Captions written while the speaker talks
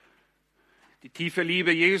Die tiefe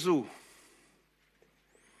Liebe Jesu.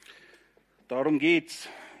 Darum geht's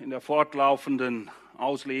in der fortlaufenden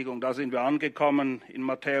Auslegung. Da sind wir angekommen in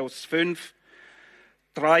Matthäus 5,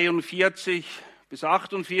 43 bis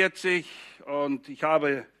 48. Und ich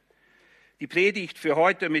habe die Predigt für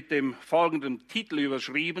heute mit dem folgenden Titel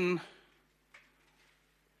überschrieben: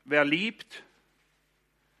 Wer liebt,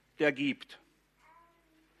 der gibt.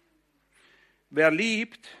 Wer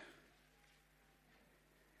liebt,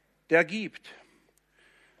 der gibt.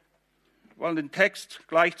 Wir wollen den Text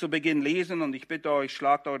gleich zu Beginn lesen und ich bitte euch,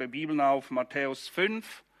 schlagt eure Bibeln auf, Matthäus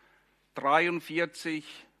 5,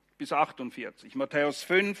 43 bis 48. Matthäus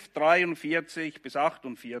 5, 43 bis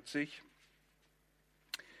 48.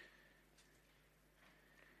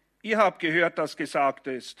 Ihr habt gehört, dass gesagt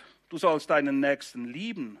ist, du sollst deinen Nächsten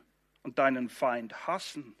lieben und deinen Feind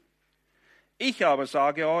hassen. Ich aber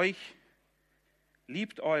sage euch,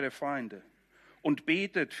 liebt eure Feinde und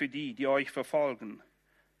betet für die, die euch verfolgen,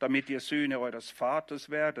 damit ihr Söhne eures Vaters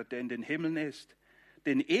werdet, der in den Himmeln ist.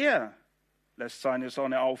 Denn er lässt seine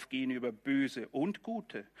Sonne aufgehen über Böse und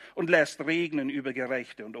Gute und lässt regnen über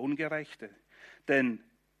Gerechte und Ungerechte. Denn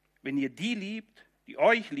wenn ihr die liebt, die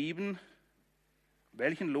euch lieben,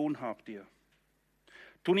 welchen Lohn habt ihr?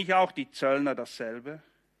 Tun nicht auch die Zöllner dasselbe?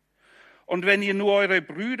 Und wenn ihr nur eure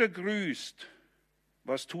Brüder grüßt,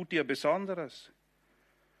 was tut ihr Besonderes?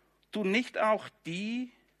 Tun nicht auch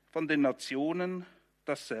die von den Nationen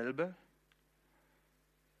dasselbe?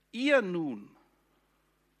 Ihr nun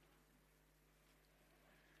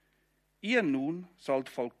sollt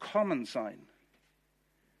vollkommen sein,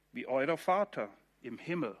 wie euer Vater im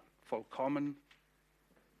Himmel vollkommen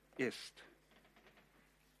ist.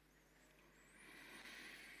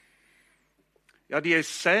 Ja, die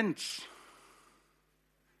Essenz,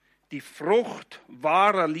 die Frucht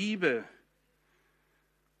wahrer Liebe,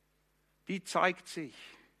 die zeigt sich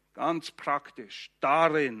ganz praktisch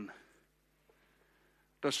darin,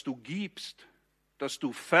 dass du gibst, dass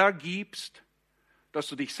du vergibst, dass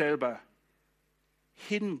du dich selber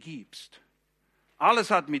hingibst. Alles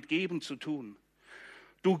hat mit Geben zu tun.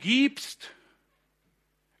 Du gibst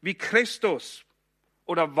wie Christus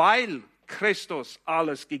oder weil Christus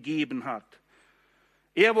alles gegeben hat.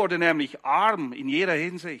 Er wurde nämlich arm in jeder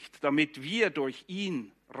Hinsicht, damit wir durch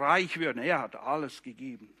ihn reich würden. Er hat alles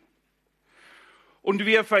gegeben. Und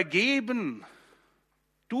wir vergeben,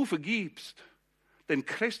 du vergibst, denn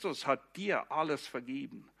Christus hat dir alles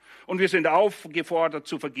vergeben. Und wir sind aufgefordert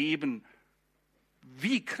zu vergeben,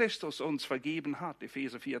 wie Christus uns vergeben hat,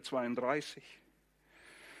 Epheser 4, 32.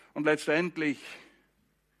 Und letztendlich,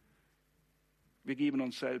 wir geben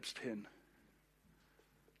uns selbst hin.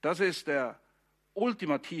 Das ist der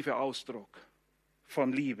ultimative Ausdruck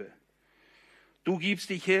von Liebe. Du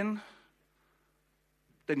gibst dich hin,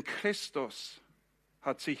 denn Christus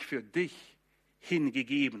hat sich für dich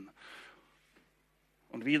hingegeben.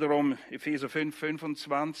 Und wiederum Epheser 5,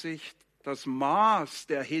 25, das Maß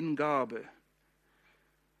der Hingabe,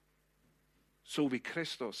 so wie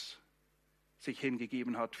Christus sich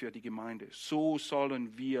hingegeben hat für die Gemeinde, so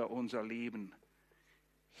sollen wir unser Leben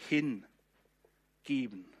hingeben.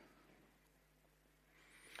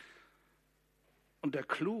 Und der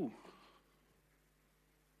Clou,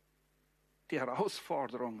 die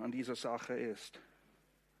Herausforderung an dieser Sache ist,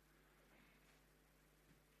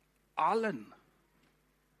 allen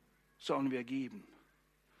sollen wir geben.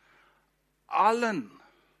 Allen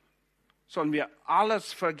sollen wir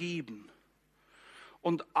alles vergeben.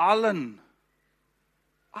 Und allen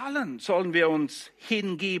sollen wir uns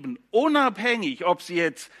hingeben, unabhängig, ob sie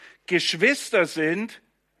jetzt Geschwister sind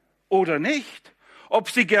oder nicht, ob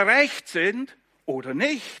sie gerecht sind oder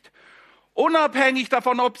nicht, unabhängig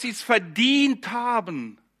davon, ob sie es verdient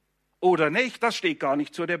haben oder nicht. Das steht gar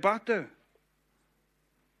nicht zur Debatte.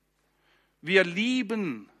 Wir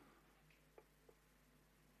lieben.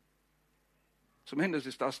 Zumindest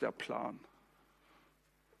ist das der Plan.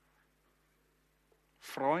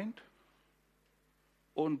 Freund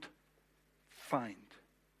und Feind,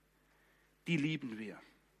 die lieben wir.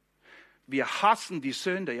 Wir hassen die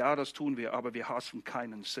Sünde, ja, das tun wir, aber wir hassen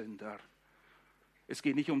keinen Sünder. Es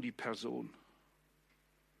geht nicht um die Person.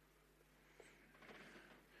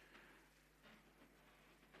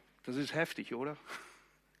 Das ist heftig, oder?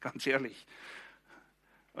 Ganz ehrlich.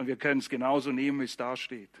 Und wir können es genauso nehmen, wie es da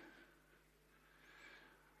steht.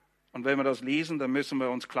 Und wenn wir das lesen, dann müssen wir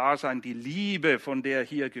uns klar sein, die Liebe, von der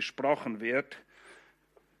hier gesprochen wird,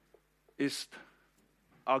 ist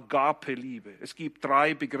Agape-Liebe. Es gibt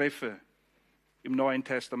 3 Begriffe im Neuen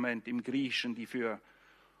Testament, im Griechischen, die für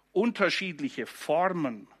unterschiedliche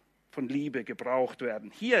Formen von Liebe gebraucht werden.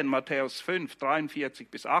 Hier in Matthäus 5, 43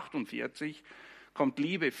 bis 48 kommt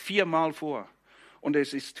Liebe 4-mal vor. Und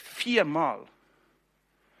es ist 4-mal.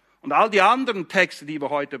 Und all die anderen Texte, die wir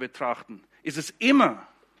heute betrachten, ist es immer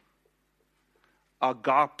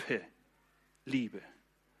Agape-Liebe.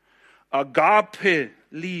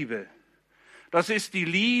 Agape-Liebe. Das ist die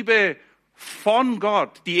Liebe von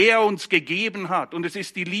Gott, die er uns gegeben hat. Und es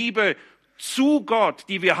ist die Liebe zu Gott,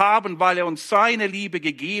 die wir haben, weil er uns seine Liebe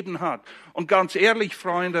gegeben hat. Und ganz ehrlich,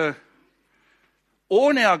 Freunde,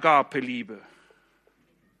 ohne Agape-Liebe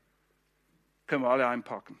können wir alle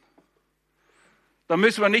einpacken. Da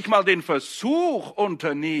müssen wir nicht mal den Versuch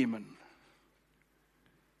unternehmen,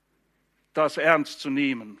 das ernst zu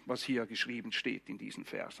nehmen, was hier geschrieben steht in diesen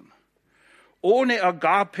Versen. Ohne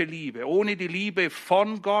Agape-Liebe, ohne die Liebe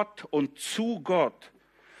von Gott und zu Gott,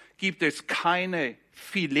 gibt es keine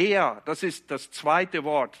Philea. Das ist das zweite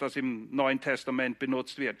Wort, das im Neuen Testament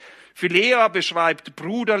benutzt wird. Philea beschreibt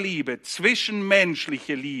Bruderliebe,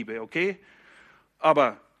 zwischenmenschliche Liebe, okay?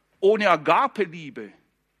 Aber ohne Agape-Liebe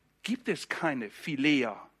gibt es keine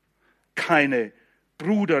Philea, keine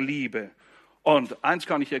Bruderliebe. Und eins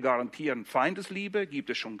kann ich dir garantieren, Feindesliebe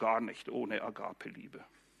gibt es schon gar nicht ohne Agape-Liebe.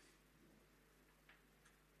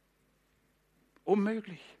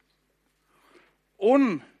 Unmöglich.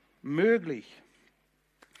 Unmöglich.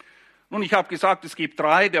 Nun, ich habe gesagt, es gibt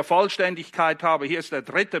 3, der Vollständigkeit habe. Hier ist der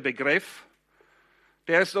 3. Begriff.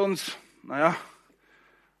 Der ist uns,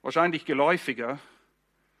 wahrscheinlich geläufiger,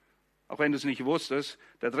 auch wenn du es nicht wusstest.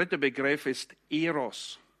 Der 3. Begriff ist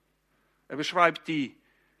Eros. Er beschreibt die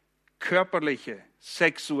körperliche,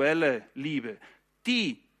 sexuelle Liebe,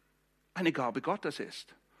 die eine Gabe Gottes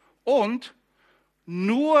ist. Und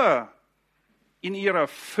nur in ihrer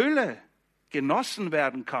Fülle genossen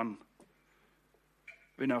werden kann,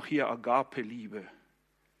 wenn auch hier Agape-Liebe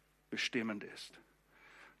bestimmend ist.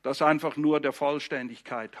 Das einfach nur der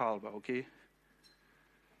Vollständigkeit halber, okay?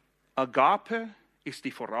 Agape ist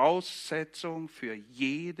die Voraussetzung für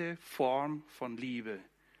jede Form von Liebe,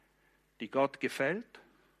 die Gott gefällt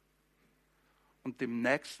und dem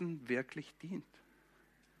Nächsten wirklich dient.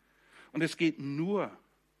 Und es geht nur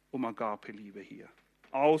um Agape-Liebe hier.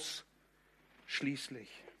 Ausschließlich.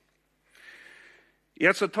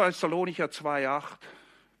 1. Thessalonicher 2,8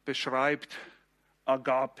 beschreibt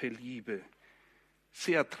Agape-Liebe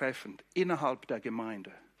sehr treffend innerhalb der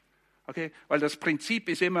Gemeinde. Okay? Weil das Prinzip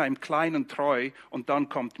ist immer im Kleinen treu und dann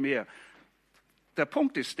kommt mehr. Der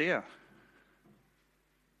Punkt ist der,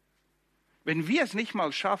 wenn wir es nicht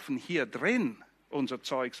mal schaffen, hier drin unser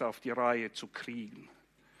Zeugs auf die Reihe zu kriegen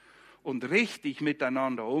und richtig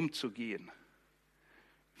miteinander umzugehen,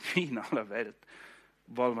 wie in aller Welt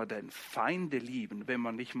wollen wir denn Feinde lieben, wenn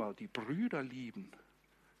wir nicht mal die Brüder lieben?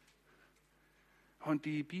 Und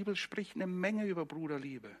die Bibel spricht eine Menge über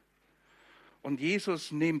Bruderliebe. Und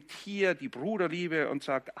Jesus nimmt hier die Bruderliebe und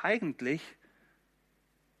sagt, eigentlich,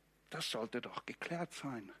 das sollte doch geklärt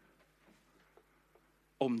sein,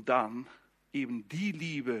 um dann eben die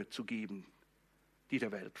Liebe zu geben, die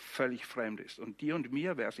der Welt völlig fremd ist. Und dir und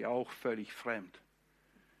mir wäre sie auch völlig fremd,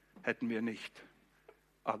 hätten wir nicht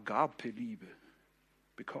Agape-Liebe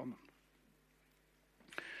bekommen.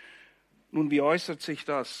 Nun, wie äußert sich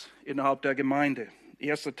das innerhalb der Gemeinde?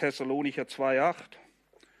 1. Thessalonicher 2,8.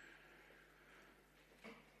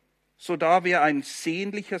 So da wir ein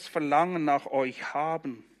sehnliches Verlangen nach euch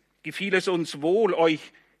haben, gefiel es uns wohl,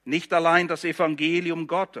 euch nicht allein das Evangelium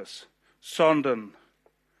Gottes, sondern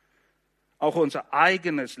auch unser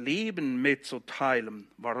eigenes Leben mitzuteilen.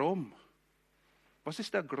 Warum? Was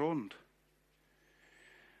ist der Grund?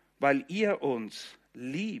 Weil ihr uns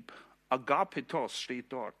liebt, Agapetos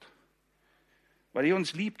steht dort, weil ihr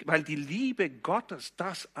uns liebt, weil die Liebe Gottes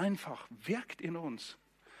das einfach wirkt in uns.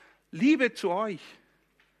 Liebe zu euch,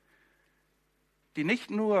 die nicht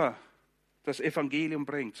nur das Evangelium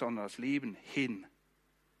bringt, sondern das Leben hin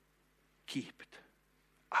gibt,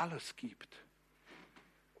 alles gibt.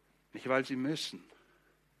 Nicht, weil sie müssen.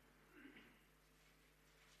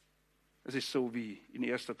 Es ist so wie in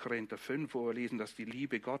 1. Korinther 5, wo wir lesen, dass die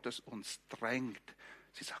Liebe Gottes uns drängt.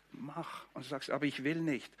 Sie sagt, mach. Und du sagst, aber ich will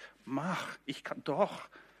nicht. Mach. Ich kann doch.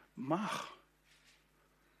 Mach.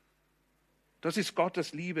 Das ist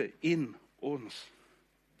Gottes Liebe in uns,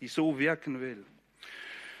 die so wirken will.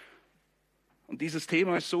 Und dieses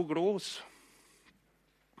Thema ist so groß.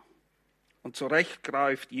 Und zu Recht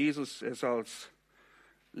greift Jesus es als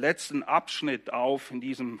letzten Abschnitt auf in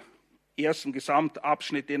diesem ersten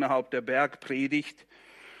Gesamtabschnitt innerhalb der Bergpredigt.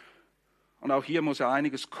 Und auch hier muss er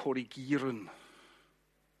einiges korrigieren.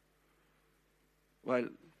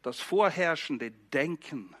 Weil das vorherrschende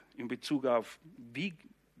Denken in Bezug auf,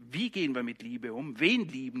 wie gehen wir mit Liebe um, wen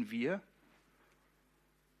lieben wir,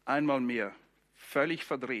 einmal mehr völlig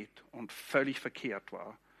verdreht und völlig verkehrt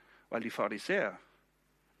war, weil die Pharisäer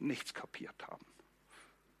nichts kapiert haben.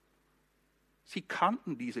 Sie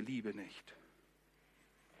kannten diese Liebe nicht.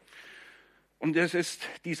 Und es ist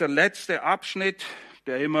dieser letzte Abschnitt,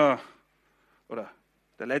 der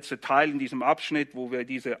letzte Teil in diesem Abschnitt, wo wir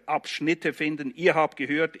diese Abschnitte finden. Ihr habt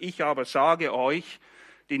gehört, ich aber sage euch,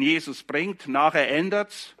 den Jesus bringt. Nachher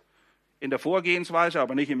ändert es in der Vorgehensweise,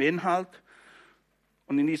 aber nicht im Inhalt.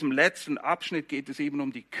 Und in diesem letzten Abschnitt geht es eben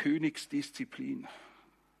um die Königsdisziplin.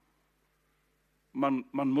 Man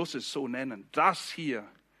muss es so nennen. Das hier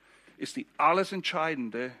ist die alles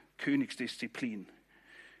entscheidende Königsdisziplin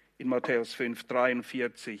in Matthäus 5,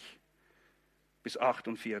 43 bis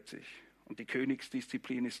 48. Und die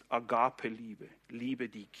Königsdisziplin ist Agape-Liebe. Liebe,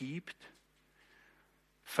 die gibt,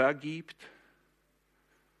 vergibt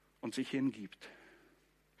und sich hingibt.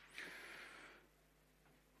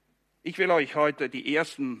 Ich will euch heute die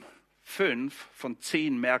ersten 5 von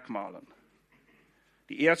 10 Merkmalen,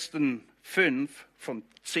 die ersten 5 von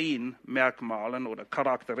 10 Merkmalen oder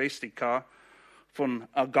Charakteristika von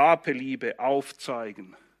Agape-Liebe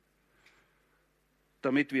aufzeigen,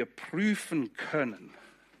 damit wir prüfen können,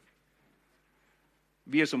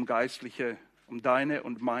 wie es um deine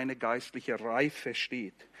und meine geistliche Reife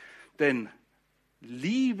steht. Denn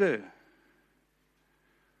Liebe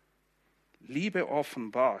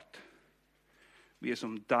offenbart, wie es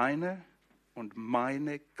um deine und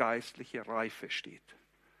meine geistliche Reife steht.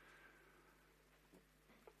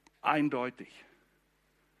 Eindeutig.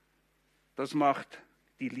 Das macht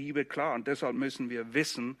die Liebe klar. Und deshalb müssen wir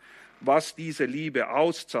wissen, was diese Liebe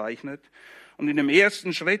auszeichnet. Und in dem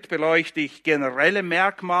ersten Schritt beleuchte ich generelle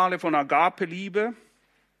Merkmale von Agape-Liebe.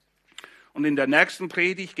 Und in der nächsten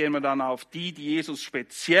Predigt gehen wir dann auf die Jesus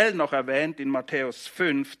speziell noch erwähnt in Matthäus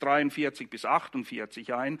 5, 43 bis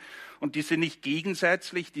 48 ein. Und die sind nicht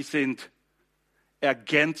gegensätzlich, die sind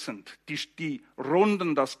ergänzend. Die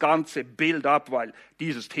runden das ganze Bild ab, weil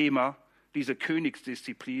dieses Thema, diese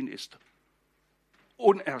Königsdisziplin ist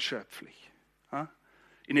unerschöpflich.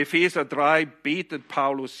 In Epheser 3 betet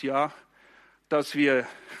Paulus ja, dass wir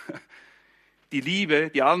die Liebe,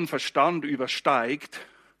 die allen Verstand übersteigt,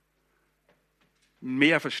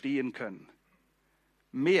 mehr verstehen können.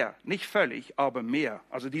 Mehr, nicht völlig, aber mehr.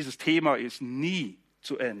 Also dieses Thema ist nie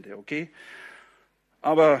zu Ende, okay?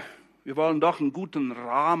 Aber wir wollen doch einen guten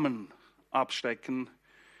Rahmen abstecken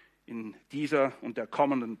in dieser und der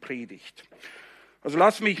kommenden Predigt. Also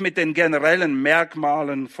lass mich mit den generellen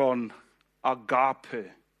Merkmalen von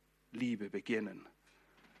Agape-Liebe beginnen.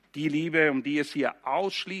 Die Liebe, um die es hier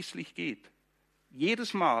ausschließlich geht.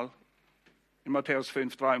 Jedes Mal in Matthäus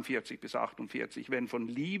 5, 43 bis 48, wenn von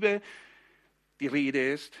Liebe die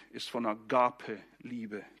Rede ist von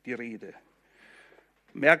Agape-Liebe die Rede.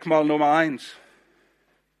 Merkmal Nummer 1.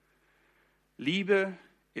 Liebe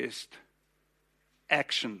ist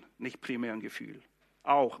Action, nicht primär ein Gefühl.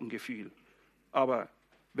 Auch ein Gefühl. Aber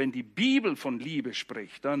wenn die Bibel von Liebe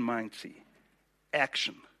spricht, dann meint sie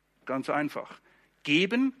Action. Ganz einfach.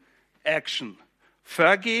 Geben, Action.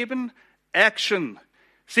 Vergeben, Action.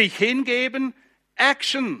 Sich hingeben,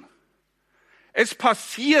 Action. Es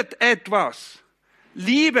passiert etwas.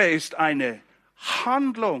 Liebe ist eine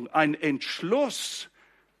Handlung, ein Entschluss,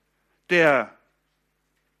 der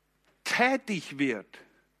tätig wird.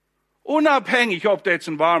 Unabhängig, ob du jetzt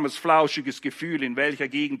ein warmes, flauschiges Gefühl in welcher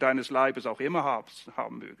Gegend deines Leibes auch immer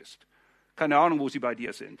haben mögest. Keine Ahnung, wo sie bei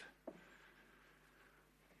dir sind.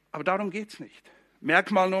 Aber darum geht es nicht.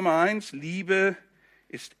 Merkmal Nummer 1, Liebe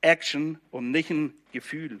ist Action und nicht ein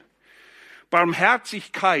Gefühl.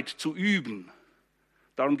 Barmherzigkeit zu üben,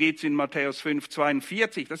 darum geht es in Matthäus 5,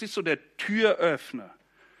 42, das ist so der Türöffner,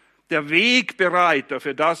 der Wegbereiter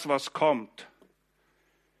für das, was kommt.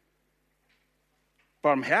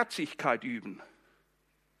 Barmherzigkeit üben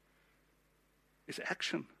ist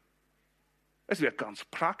Action. Es wird ganz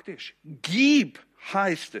praktisch. Gib,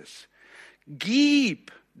 heißt es.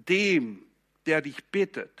 Gib dem, der dich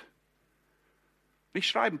bittet. Nicht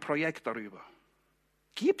schreiben ein Projekt darüber.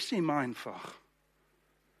 Gib's ihm einfach.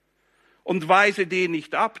 Und weise den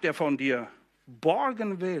nicht ab, der von dir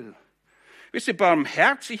borgen will. Wisst ihr,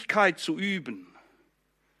 Barmherzigkeit zu üben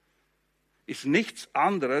ist nichts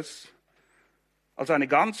anderes als eine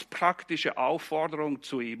ganz praktische Aufforderung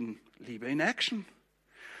zu eben Liebe in Action.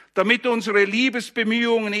 Damit unsere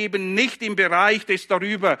Liebesbemühungen eben nicht im Bereich des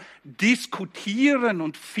darüber Diskutieren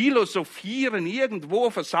und Philosophieren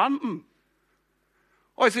irgendwo versanden.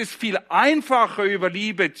 Es ist viel einfacher, über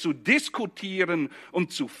Liebe zu diskutieren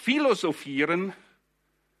und zu philosophieren,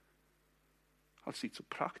 als sie zu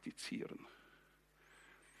praktizieren.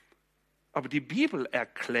 Aber die Bibel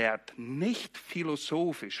erklärt nicht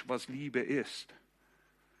philosophisch, was Liebe ist,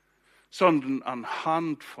 sondern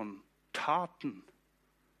anhand von Taten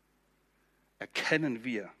erkennen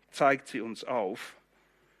wir, zeigt sie uns auf,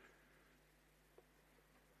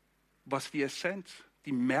 was die Essenz,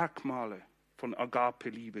 die Merkmale von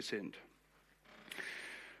Agape-Liebe sind.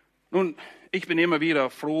 Nun, ich bin immer wieder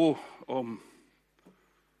froh um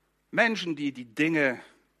Menschen, die die Dinge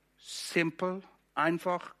simpel,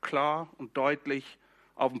 einfach, klar und deutlich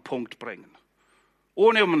auf den Punkt bringen,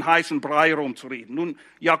 ohne um einen heißen Brei rumzureden. Nun,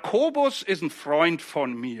 Jakobus ist ein Freund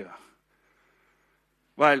von mir,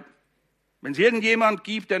 weil wenn es irgendjemand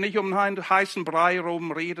gibt, der nicht um einen heißen Brei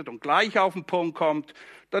rumredet und gleich auf den Punkt kommt,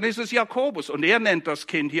 dann ist es Jakobus. Und er nennt das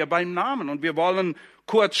Kind hier beim Namen. Und wir wollen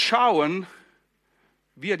kurz schauen,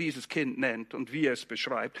 wie er dieses Kind nennt und wie er es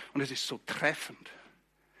beschreibt. Und es ist so treffend.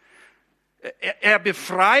 Er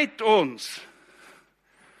befreit uns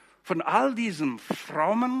von all diesem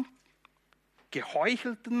frommen,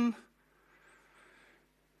 geheuchelten,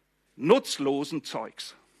 nutzlosen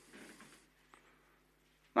Zeugs.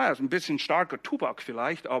 Naja, ist ein bisschen starker Tubak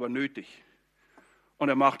vielleicht, aber nötig. Und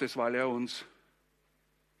er macht es, weil er uns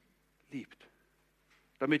liebt.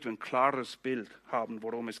 Damit wir ein klares Bild haben,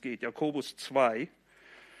 worum es geht. Jakobus 2.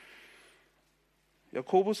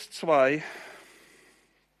 Jakobus 2.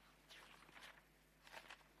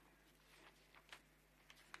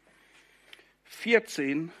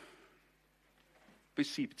 (14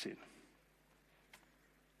 bis 17).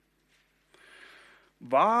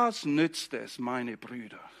 Was nützt es, meine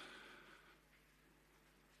Brüder?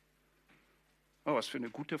 Oh, was für eine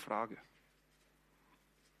gute Frage.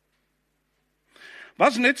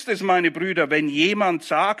 Was nützt es, meine Brüder, wenn jemand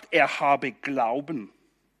sagt, er habe Glauben,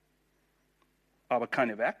 aber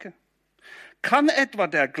keine Werke? Kann etwa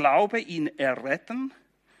der Glaube ihn erretten?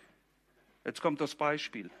 Jetzt kommt das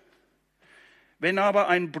Beispiel. Wenn aber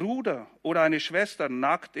ein Bruder oder eine Schwester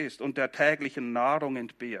nackt ist und der täglichen Nahrung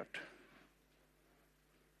entbehrt,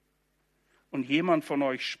 und jemand von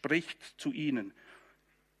euch spricht zu ihnen,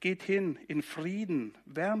 geht hin in Frieden,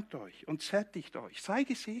 wärmt euch und sättigt euch, sei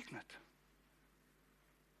gesegnet.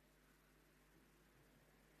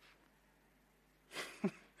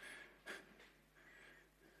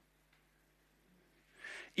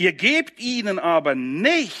 Ihr gebt ihnen aber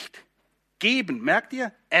nicht, geben, merkt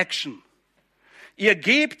ihr? Action. Ihr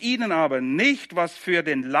gebt ihnen aber nicht, was für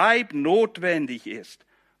den Leib notwendig ist.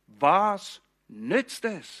 Was nützt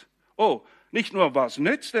es? Oh, nicht nur was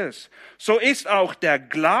nützt es, so ist auch der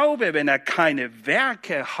Glaube, wenn er keine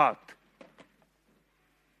Werke hat,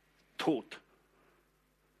 tot.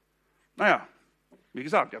 Naja, wie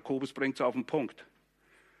gesagt, Jakobus bringt es auf den Punkt.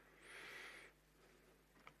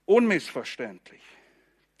 Unmissverständlich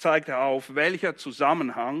zeigt er auf, welcher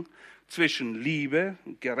Zusammenhang zwischen Liebe,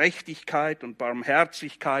 Gerechtigkeit und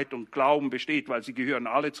Barmherzigkeit und Glauben besteht, weil sie gehören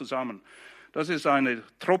alle zusammen. Das ist eine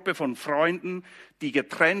Truppe von Freunden, die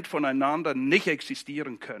getrennt voneinander nicht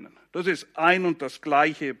existieren können. Das ist ein und das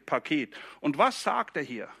gleiche Paket. Und was sagt er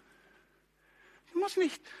hier? Du musst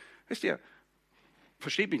nicht, wisst ihr,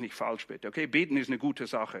 versteht mich nicht falsch bitte, okay? Beten ist eine gute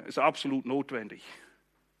Sache, ist absolut notwendig.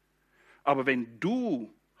 Aber wenn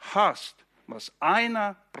du hast, was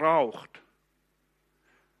einer braucht,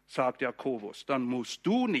 sagt Jakobus, dann musst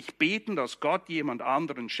du nicht beten, dass Gott jemand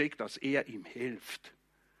anderen schickt, dass er ihm hilft.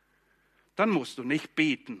 Dann musst du nicht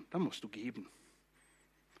beten, dann musst du geben.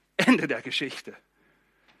 Ende der Geschichte.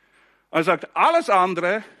 Er sagt, alles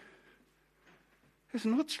andere ist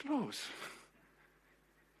nutzlos.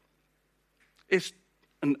 Ist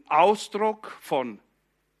ein Ausdruck von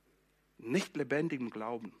nicht lebendigem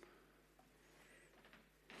Glauben.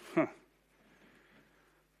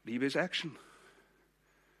 Liebe ist Action.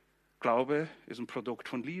 Glaube ist ein Produkt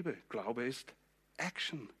von Liebe. Glaube ist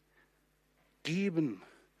Action. Geben.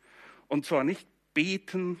 Und zwar nicht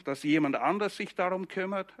beten, dass jemand anders sich darum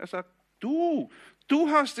kümmert. Er sagt, du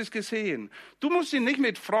hast es gesehen. Du musst ihn nicht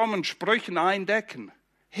mit frommen Sprüchen eindecken.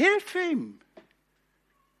 Hilf ihm.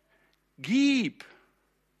 Gib.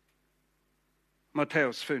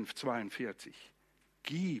 Matthäus 5, 42.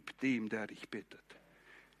 Gib dem, der dich bittet.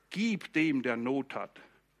 Gib dem, der Not hat.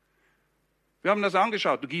 Wir haben das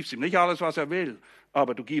angeschaut. Du gibst ihm nicht alles, was er will,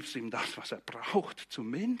 aber du gibst ihm das, was er braucht,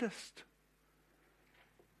 zumindest.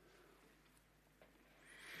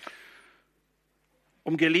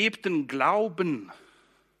 Um gelebten Glauben,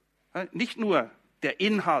 nicht nur der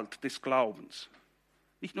Inhalt des Glaubens,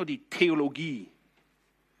 nicht nur die Theologie,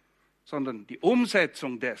 sondern die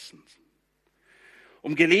Umsetzung dessen.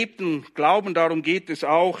 Um gelebten Glauben, darum geht es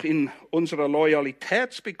auch in unserer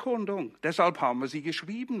Loyalitätsbekundung. Deshalb haben wir sie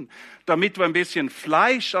geschrieben, damit wir ein bisschen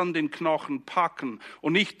Fleisch an den Knochen packen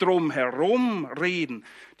und nicht drum herum reden.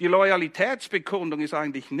 Die Loyalitätsbekundung ist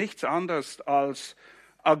eigentlich nichts anderes als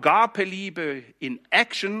Agape-Liebe in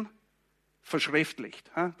Action verschriftlicht.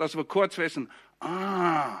 Dass wir kurz wissen,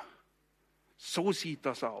 so sieht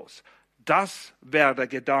das aus. Das wäre der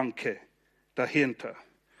Gedanke dahinter.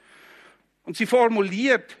 Und sie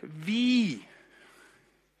formuliert, wie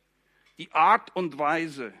die Art und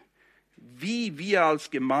Weise, wie wir als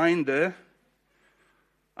Gemeinde,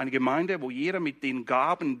 eine Gemeinde, wo jeder mit den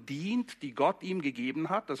Gaben dient, die Gott ihm gegeben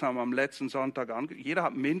hat, das haben wir am letzten Sonntag angesprochen, jeder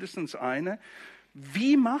hat mindestens eine.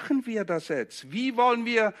 Wie machen wir das jetzt? Wie wollen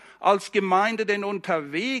wir als Gemeinde denn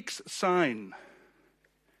unterwegs sein,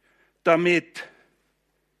 damit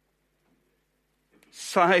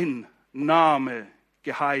sein Name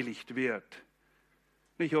geheiligt wird,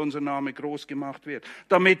 nicht unser Name groß gemacht wird,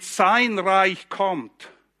 damit sein Reich kommt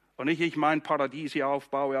und nicht ich mein Paradies hier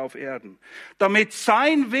aufbaue auf Erden, damit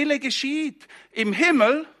sein Wille geschieht im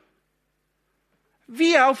Himmel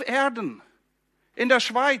wie auf Erden, in der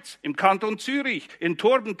Schweiz, im Kanton Zürich, in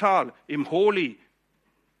Turbental, im Holi,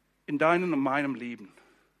 in deinem und meinem Leben.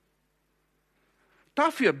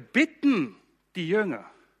 Dafür bitten die Jünger.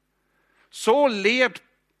 So lehrt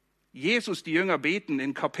Jesus die Jünger beten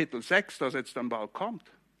in Kapitel 6, das jetzt dann bald kommt.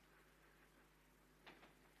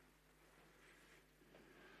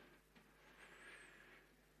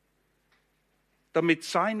 Damit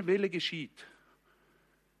sein Wille geschieht.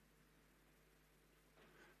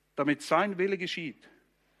 Damit sein Wille geschieht,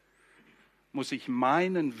 muss ich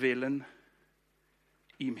meinen Willen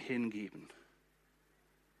ihm hingeben.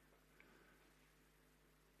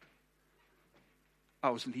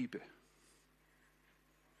 Aus Liebe.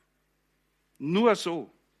 Nur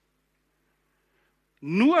so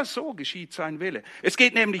geschieht sein Wille. Es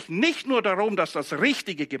geht nämlich nicht nur darum, dass das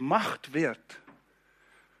Richtige gemacht wird.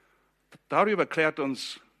 Darüber klärt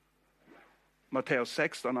uns Matthäus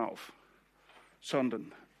 6 dann auf,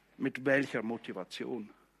 sondern mit welcher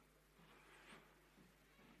Motivation.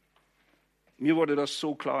 Mir wurde das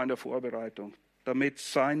so klar in der Vorbereitung, damit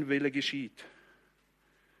sein Wille geschieht.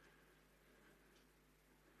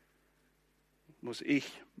 Muss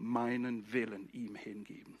ich meinen Willen ihm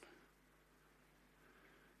hingeben.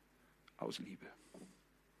 Aus Liebe.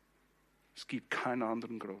 Es gibt keinen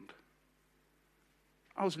anderen Grund.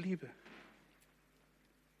 Aus Liebe.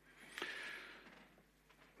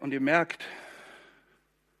 Und ihr merkt,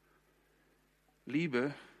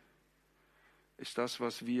 Liebe ist das,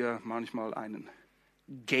 was wir manchmal einen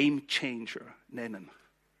Game Changer nennen.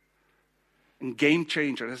 Ein Game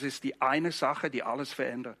Changer, das ist die eine Sache, die alles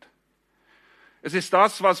verändert. Es ist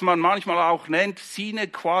das, was man manchmal auch nennt, sine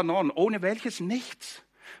qua non, ohne welches nichts.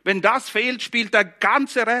 Wenn das fehlt, spielt der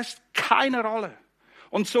ganze Rest keine Rolle.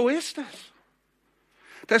 Und so ist es.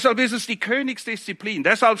 Deshalb ist es die Königsdisziplin.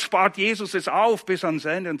 Deshalb spart Jesus es auf bis ans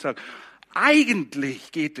Ende und sagt,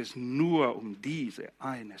 eigentlich geht es nur um diese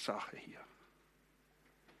eine Sache hier.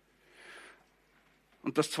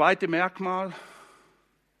 Und das zweite Merkmal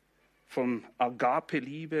von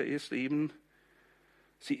Agape-Liebe ist eben,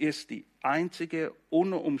 sie ist die einzige,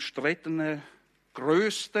 unumstrittene,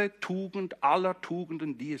 größte Tugend aller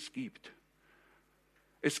Tugenden, die es gibt.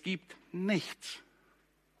 Es gibt nichts,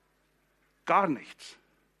 gar nichts,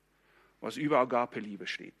 was über Agape-Liebe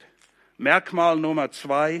steht. Merkmal Nummer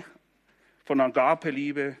 2 von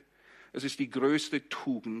Agape-Liebe, es ist die größte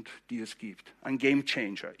Tugend, die es gibt. Ein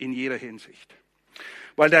Gamechanger in jeder Hinsicht.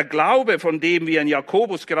 Weil der Glaube, von dem wir in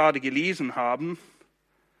Jakobus gerade gelesen haben,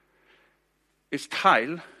 ist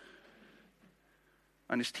Teil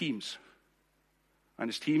eines Teams.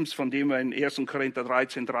 Eines Teams, von dem wir in 1. Korinther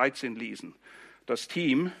 13 lesen. Das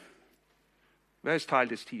Team, wer ist Teil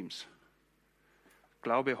des Teams?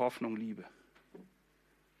 Glaube, Hoffnung, Liebe.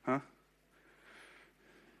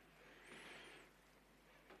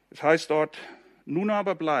 Es heißt dort, nun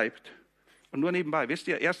aber bleibt, und nur nebenbei, wisst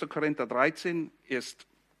ihr, 1. Korinther 13 ist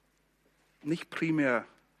nicht primär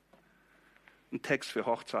ein Text für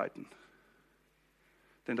Hochzeiten.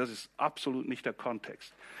 Denn das ist absolut nicht der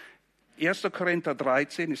Kontext. 1. Korinther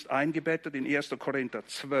 13 ist eingebettet in 1. Korinther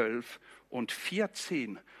 12 und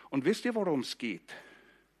 14. Und wisst ihr, worum es geht?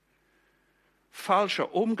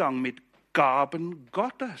 Falscher Umgang mit Gaben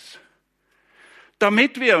Gottes.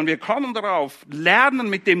 Damit wir, und wir kommen darauf, lernen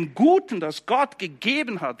mit dem Guten, das Gott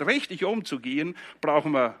gegeben hat, richtig umzugehen,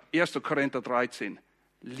 brauchen wir 1. Korinther 13.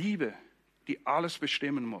 Liebe, die alles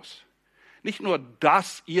bestimmen muss. Nicht nur,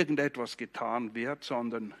 dass irgendetwas getan wird,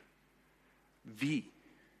 sondern wie.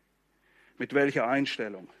 Mit welcher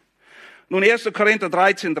Einstellung. Nun 1. Korinther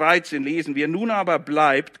 13 lesen wir, nun aber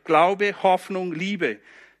bleibt Glaube, Hoffnung, Liebe.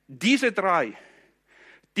 Diese drei.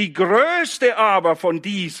 Die größte aber von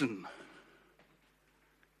diesen,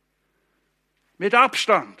 mit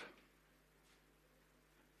Abstand,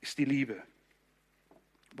 ist die Liebe.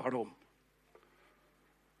 Warum?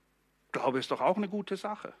 Glaube ist doch auch eine gute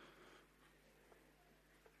Sache.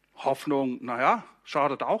 Hoffnung,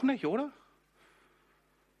 schadet auch nicht, oder?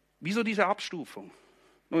 Wieso diese Abstufung?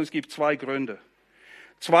 Nun, es gibt zwei Gründe.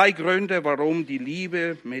 Zwei Gründe, warum die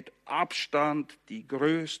Liebe mit Abstand die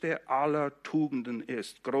größte aller Tugenden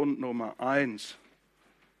ist. Grund Nummer 1.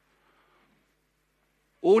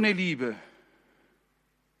 Ohne Liebe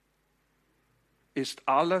ist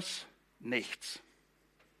alles nichts.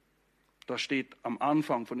 Das steht am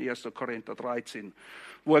Anfang von 1. Korinther 13,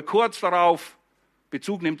 wo er kurz darauf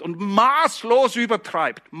Bezug nimmt und maßlos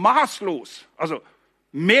übertreibt. Maßlos. Also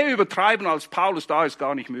mehr übertreiben als Paulus da ist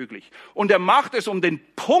gar nicht möglich. Und er macht es, um den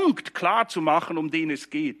Punkt klar zu machen, um den es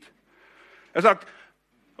geht. Er sagt,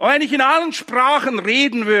 wenn ich in allen Sprachen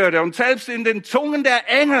reden würde und selbst in den Zungen der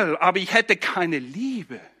Engel, aber ich hätte keine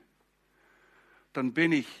Liebe, dann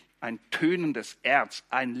bin ich ein tönendes Erz,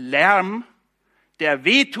 ein Lärm, der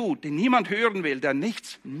wehtut, den niemand hören will, der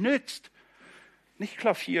nichts nützt. Nicht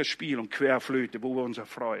Klavierspiel und Querflöte, wo wir uns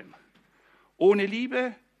erfreuen. Ohne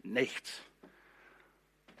Liebe nichts.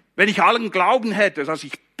 Wenn ich allen Glauben hätte, dass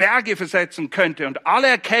ich Berge versetzen könnte und alle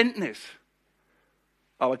Erkenntnis,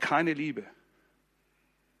 aber keine Liebe,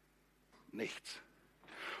 nichts.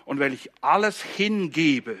 Und wenn ich alles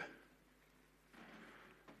hingebe,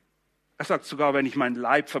 er sagt sogar, wenn ich meinen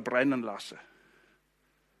Leib verbrennen lasse,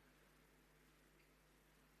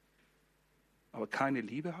 aber keine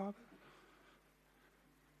Liebe habe,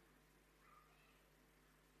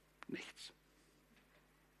 nichts.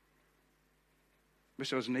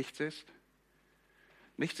 Wisst ihr, was nichts ist?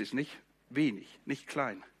 Nichts ist nicht wenig, nicht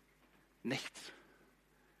klein. Nichts.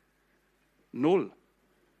 Null.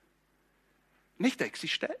 Nicht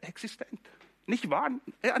existent. Nicht wahr,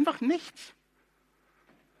 einfach nichts.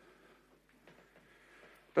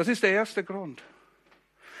 Das ist der erste Grund.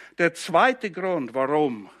 Der zweite Grund,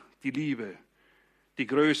 warum die Liebe die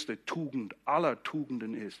größte Tugend aller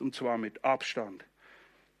Tugenden ist, und zwar mit Abstand.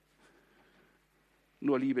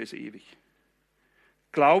 Nur Liebe ist ewig.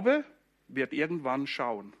 Glaube wird irgendwann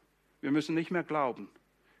schauen. Wir müssen nicht mehr glauben.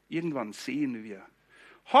 Irgendwann sehen wir.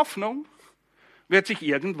 Hoffnung wird sich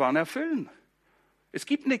irgendwann erfüllen. Es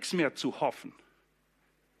gibt nichts mehr zu hoffen.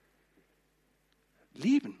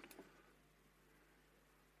 Lieben.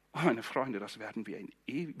 Oh, meine Freunde, das werden wir in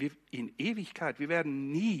Ewigkeit. Wir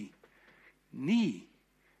werden nie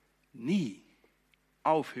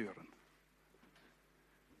aufhören,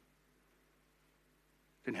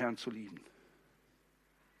 den Herrn zu lieben.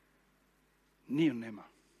 Nie und nimmer.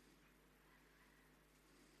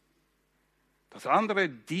 Das andere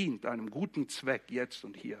dient einem guten Zweck jetzt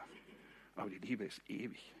und hier. Aber die Liebe ist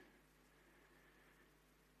ewig.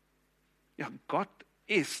 Ja, Gott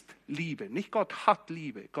ist Liebe. Nicht Gott hat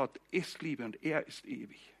Liebe. Gott ist Liebe und er ist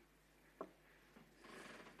ewig.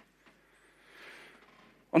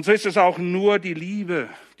 Und so ist es auch nur die Liebe,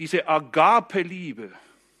 diese Agape-Liebe.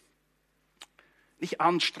 Nicht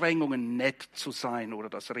Anstrengungen, nett zu sein oder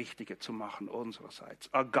das Richtige zu machen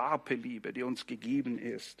unsererseits. Agape-Liebe, die uns gegeben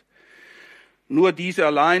ist. Nur diese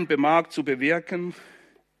allein bemag zu bewirken,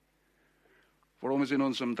 worum es in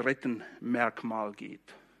unserem dritten Merkmal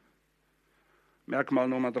geht. Merkmal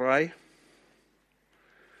Nummer 3.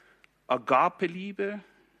 Agape-Liebe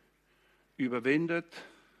überwindet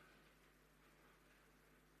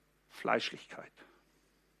Fleischlichkeit.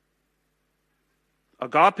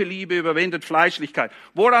 Agape-Liebe überwindet Fleischlichkeit.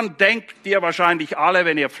 Woran denkt ihr wahrscheinlich alle,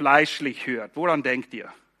 wenn ihr fleischlich hört? Woran denkt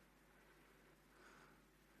ihr?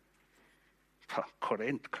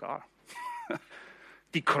 Korinth, klar.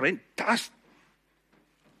 Die Korinth, das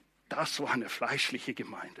war eine fleischliche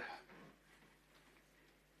Gemeinde.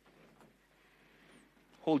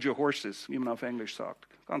 Hold your horses, wie man auf Englisch sagt.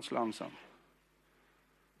 Ganz langsam.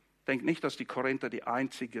 Denkt nicht, dass die Korinther die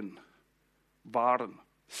einzigen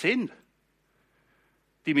sind,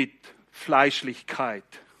 die mit Fleischlichkeit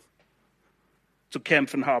zu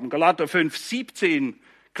kämpfen haben. Galater 5,17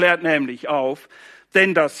 klärt nämlich auf,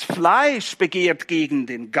 denn das Fleisch begehrt gegen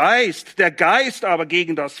den Geist, der Geist aber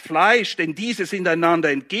gegen das Fleisch, denn diese sind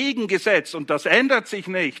einander entgegengesetzt und das ändert sich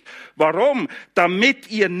nicht. Warum?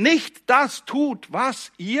 Damit ihr nicht das tut,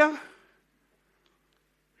 was ihr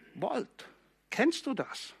wollt. Kennst du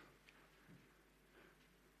das?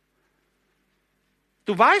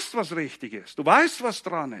 Du weißt, was richtig ist. Du weißt, was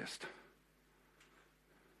dran ist.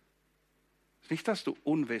 Nicht, dass du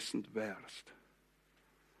unwissend wärst.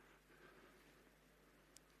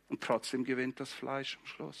 Und trotzdem gewinnt das Fleisch am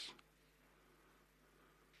Schluss.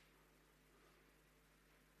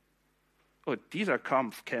 Und dieser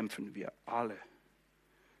Kampf kämpfen wir alle.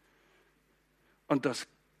 Und das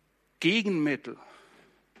Gegenmittel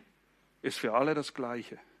ist für alle das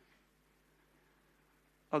Gleiche.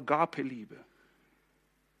 Agape-Liebe.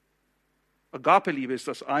 Agape-Liebe ist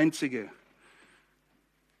das Einzige,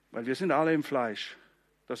 weil wir sind alle im Fleisch,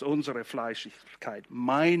 dass unsere Fleischlichkeit,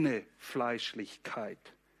 meine Fleischlichkeit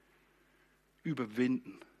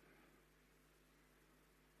überwinden,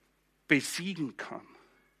 besiegen kann,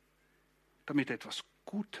 damit etwas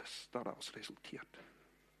Gutes daraus resultiert.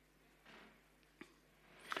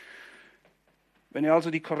 Wenn ihr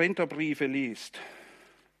also die Korintherbriefe liest,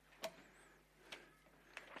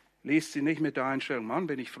 lest sie nicht mit der Einstellung, Mann,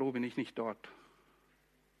 bin ich froh, bin ich nicht dort.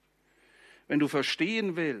 Wenn du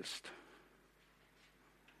verstehen willst,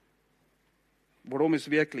 worum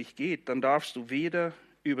es wirklich geht, dann darfst du weder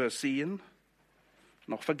übersehen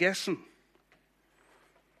noch vergessen,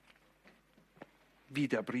 wie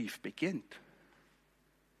der Brief beginnt.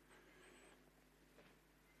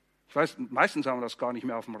 Ich weiß, meistens haben wir das gar nicht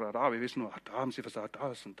mehr auf dem Radar. Wir wissen nur, da haben sie versagt,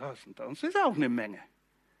 das und das und das. Und das ist auch eine Menge.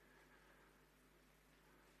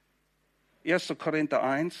 1. Korinther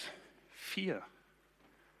 1, 4.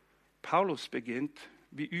 Paulus beginnt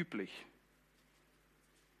wie üblich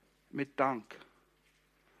mit Dank.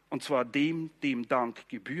 Und zwar dem Dank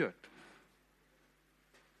gebührt.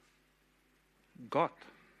 Gott.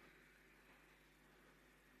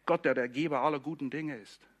 Gott, der Geber aller guten Dinge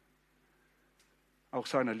ist. Auch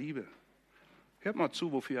seiner Liebe. Hört mal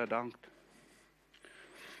zu, wofür er dankt.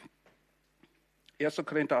 1.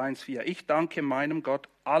 Korinther 1, 4. Ich danke meinem Gott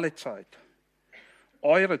allezeit,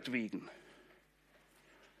 euretwegen,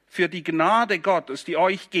 für die Gnade Gottes, die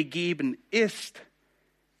euch gegeben ist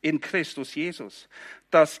in Christus Jesus,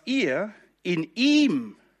 dass ihr in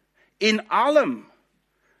ihm, in allem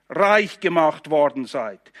reich gemacht worden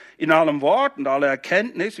seid. In allem Wort und aller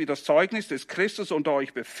Erkenntnis, wie das Zeugnis des Christus unter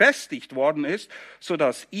euch befestigt worden ist,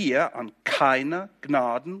 sodass ihr an keiner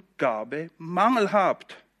Gnadengabe Mangel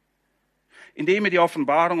habt. Indem ihr die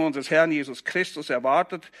Offenbarung unseres Herrn Jesus Christus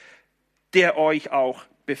erwartet, der euch auch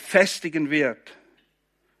befestigen wird,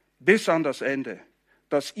 bis an das Ende,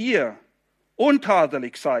 dass ihr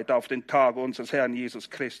untadelig seid auf den Tag unseres Herrn Jesus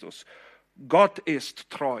Christus. Gott ist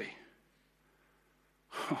treu.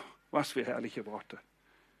 Was für herrliche Worte.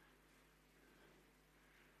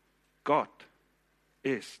 Gott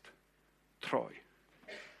ist treu.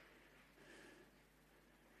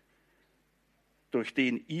 Durch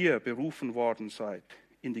den ihr berufen worden seid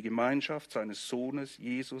in die Gemeinschaft seines Sohnes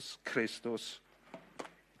Jesus Christus,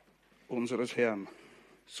 unseres Herrn.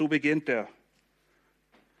 So beginnt er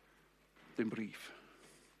den Brief.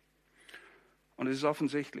 Und es ist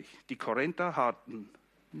offensichtlich, die Korinther hatten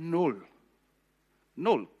null,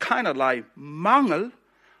 keinerlei Mangel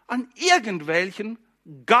an irgendwelchen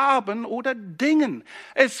Gaben oder Dingen.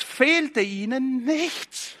 Es fehlte ihnen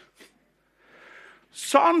nichts,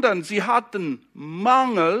 sondern sie hatten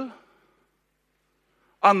Mangel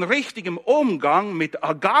an richtigem Umgang mit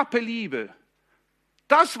Agape-Liebe.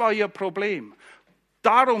 Das war ihr Problem.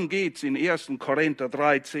 Darum geht es in 1. Korinther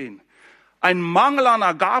 13. Ein Mangel an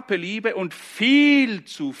Agape-Liebe und viel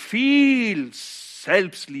zu viel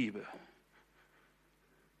Selbstliebe.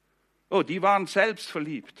 Oh, die waren selbst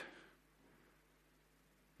verliebt.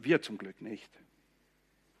 Wir zum Glück nicht.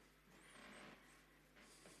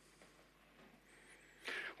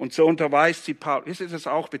 Und so unterweist sie Paulus. Ist es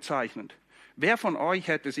auch bezeichnend? Wer von euch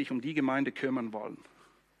hätte sich um die Gemeinde kümmern wollen?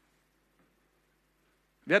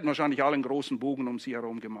 Wir hätten wahrscheinlich alle einen großen Bogen um sie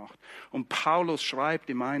herum gemacht. Und Paulus schreibt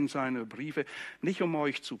in einen seiner Briefe, nicht um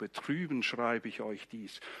euch zu betrüben, schreibe ich euch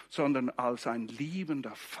dies, sondern als ein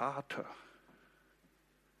liebender Vater.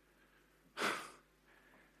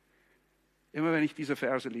 Immer wenn ich diese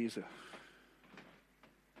Verse lese,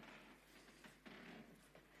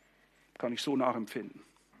 kann ich so nachempfinden.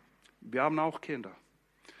 Wir haben auch Kinder.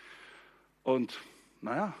 Und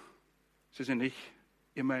naja, sie sind nicht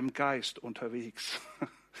immer im Geist unterwegs.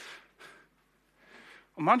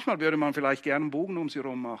 Und manchmal würde man vielleicht gerne einen Bogen um sie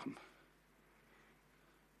herum machen.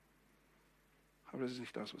 Aber das ist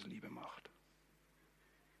nicht das, was Liebe macht.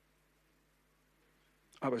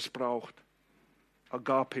 Aber es braucht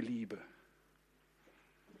Agape-Liebe,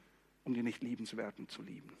 um die nicht Liebenswerten zu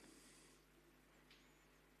lieben.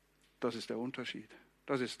 Das ist der Unterschied.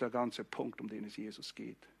 Das ist der ganze Punkt, um den es Jesus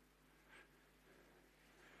geht.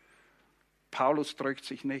 Paulus drückt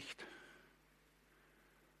sich nicht.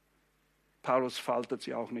 Paulus faltet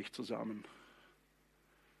sie auch nicht zusammen,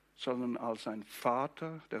 sondern als ein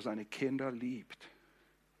Vater, der seine Kinder liebt,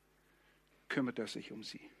 kümmert er sich um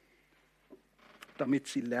sie. damit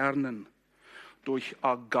sie lernen durch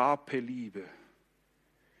Agape-Liebe.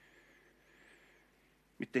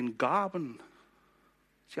 Mit den Gaben,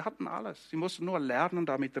 sie hatten alles. Sie mussten nur lernen,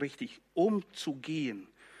 damit richtig umzugehen,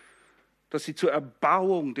 dass sie zur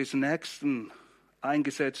Erbauung des Nächsten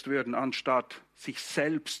eingesetzt würden, anstatt sich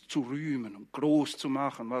selbst zu rühmen und groß zu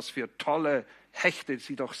machen, was für tolle Hechte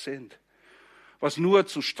sie doch sind. Was nur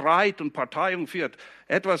zu Streit und Parteiung führt.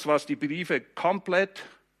 Etwas, was die Briefe komplett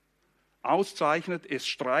auszeichnet, ist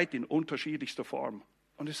Streit in unterschiedlichster Form.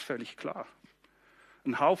 Und ist völlig klar.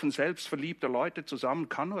 Ein Haufen selbstverliebter Leute zusammen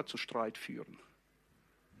kann nur zu Streit führen.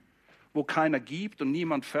 Wo keiner gibt und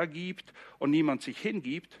niemand vergibt und niemand sich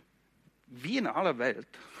hingibt, wie in aller Welt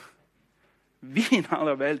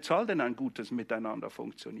soll denn ein gutes Miteinander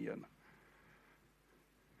funktionieren?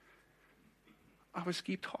 Aber es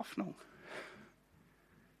gibt Hoffnung.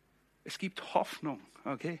 Es gibt Hoffnung,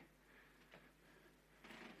 okay?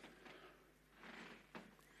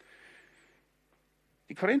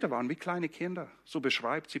 Die Korinther waren wie kleine Kinder, so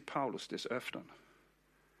beschreibt sie Paulus des Öfteren.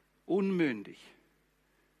 Unmündig,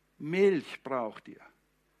 Milch braucht ihr.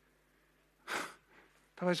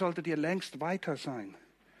 Dabei solltet ihr längst weiter sein.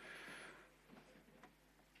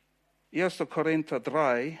 1. Korinther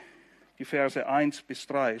 3, die Verse 1 bis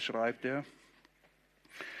 3 schreibt er.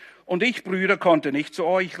 Und ich, Brüder, konnte nicht zu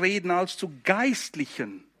euch reden als zu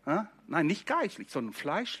Geistlichen. Nein, nicht geistlich, sondern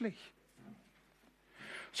fleischlich.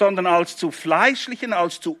 Sondern als zu Fleischlichen,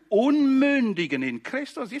 als zu Unmündigen in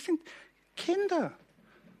Christus. Ihr sind Kinder.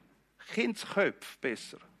 Kindsköpf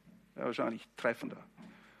besser. Ja, wahrscheinlich treffender.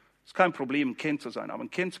 Es ist kein Problem, ein Kind zu sein, aber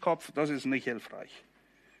ein Kindskopf, das ist nicht hilfreich.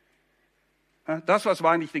 Das, was wir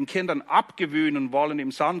eigentlich den Kindern abgewöhnen wollen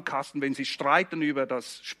im Sandkasten, wenn sie streiten über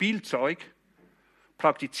das Spielzeug,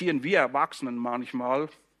 praktizieren wir Erwachsenen manchmal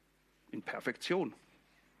in Perfektion.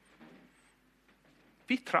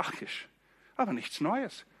 Wie tragisch, aber nichts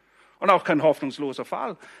Neues. Und auch kein hoffnungsloser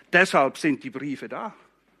Fall. Deshalb sind die Briefe da.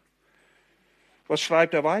 Was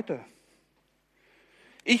schreibt er weiter?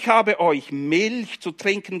 Ich habe euch Milch zu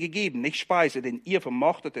trinken gegeben, nicht Speise, denn ihr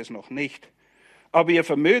vermochtet es noch nicht. Aber ihr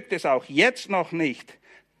vermögt es auch jetzt noch nicht,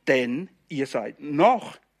 denn ihr seid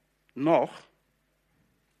noch,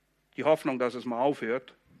 die Hoffnung, dass es mal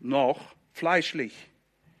aufhört, noch fleischlich.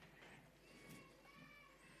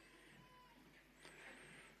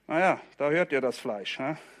 Naja, da hört ihr das Fleisch.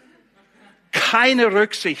 Keine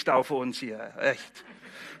Rücksicht auf uns hier, echt.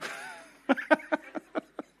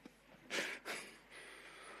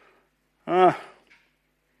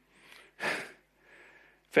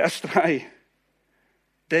 Vers 3.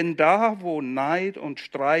 Denn da, wo Neid und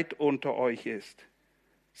Streit unter euch ist,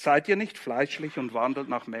 seid ihr nicht fleischlich und wandelt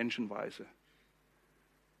nach Menschenweise.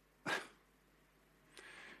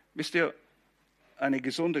 Wisst ihr, eine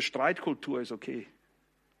gesunde Streitkultur ist okay,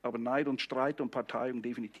 aber Neid und Streit und Parteiung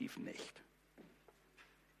definitiv nicht.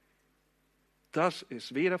 Das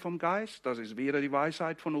ist weder vom Geist, das ist weder die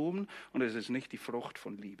Weisheit von oben und es ist nicht die Frucht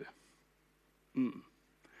von Liebe.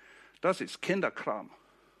 Das ist Kinderkram.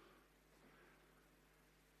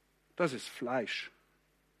 Das ist Fleisch,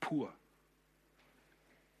 pur.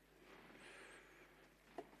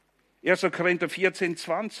 1. Korinther 14,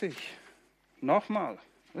 20. Nochmal,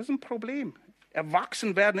 das ist ein Problem.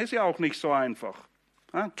 Erwachsen werden ist ja auch nicht so einfach.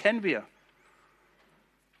 Kennen wir.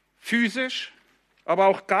 Physisch, aber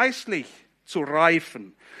auch geistlich zu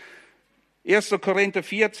reifen. 1. Korinther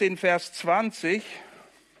 14, Vers 20.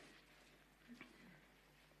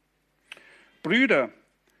 Brüder,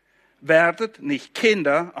 werdet nicht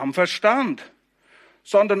Kinder am Verstand,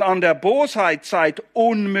 sondern an der Bosheit seid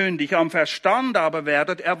unmündig, am Verstand aber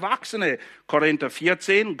werdet Erwachsene. Korinther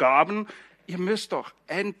 14, Gaben. Ihr müsst doch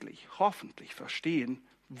endlich, hoffentlich verstehen,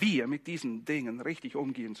 wie ihr mit diesen Dingen richtig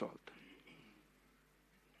umgehen sollt.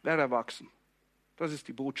 Werdet erwachsen. Das ist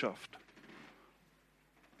die Botschaft.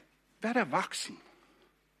 Werdet erwachsen.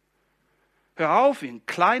 Hör auf, wie ein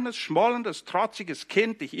kleines, schmollendes, trotziges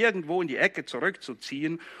Kind dich irgendwo in die Ecke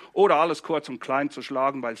zurückzuziehen oder alles kurz und klein zu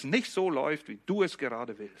schlagen, weil es nicht so läuft, wie du es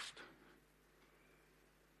gerade willst.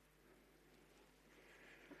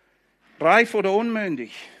 Reif oder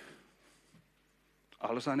unmündig?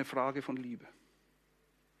 Alles eine Frage von Liebe.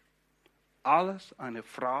 Alles eine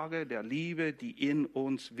Frage der Liebe, die in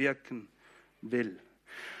uns wirken will.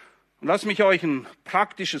 Und lasst mich euch ein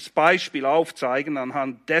praktisches Beispiel aufzeigen,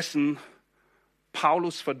 anhand dessen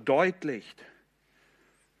Paulus verdeutlicht,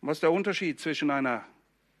 was der Unterschied zwischen einer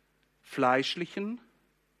fleischlichen,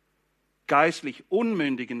 geistlich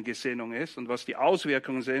unmündigen Gesinnung ist und was die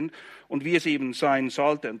Auswirkungen sind und wie es eben sein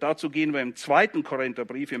sollte. Und dazu gehen wir im 2.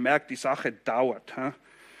 Korintherbrief. Ihr merkt, die Sache dauert.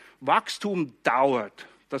 Wachstum dauert.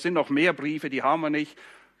 Da sind noch mehr Briefe, die haben wir nicht.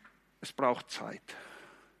 Es braucht Zeit.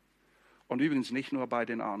 Und übrigens nicht nur bei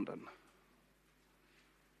den anderen,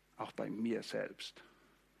 auch bei mir selbst.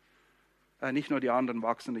 Nicht nur die anderen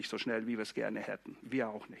wachsen nicht so schnell, wie wir es gerne hätten. Wir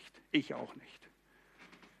auch nicht. Ich auch nicht.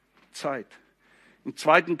 Zeit. Im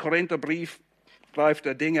 2. Korintherbrief greift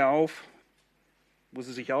er Dinge auf, wo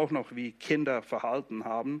sie sich auch noch wie Kinder verhalten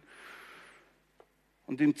haben.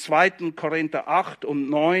 Und im 2. Korinther 8 und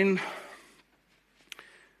 9,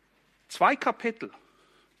 2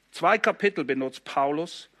 Kapitel benutzt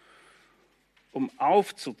Paulus, um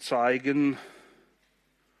aufzuzeigen,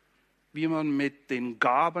 wie man mit den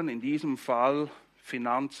Gaben, in diesem Fall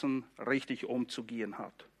Finanzen, richtig umzugehen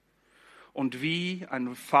hat. Und wie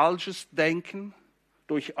ein falsches Denken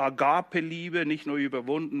durch Agape-Liebe nicht nur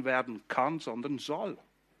überwunden werden kann, sondern soll.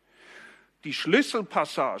 Die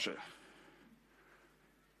Schlüsselpassage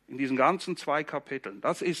in diesen ganzen 2 Kapiteln,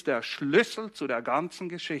 das ist der Schlüssel zu der ganzen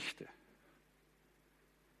Geschichte.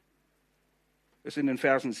 Es ist in den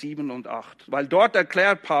Versen 7 und 8. Weil dort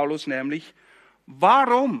erklärt Paulus nämlich,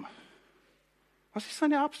 warum. Was ist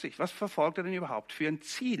seine Absicht? Was verfolgt er denn überhaupt für ein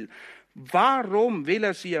Ziel? Warum will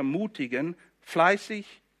er sie ermutigen,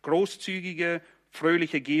 fleißig, großzügige,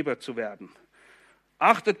 fröhliche Geber zu werden?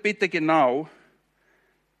 Achtet bitte genau,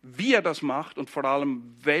 wie er das macht und vor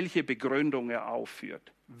allem, welche Begründung er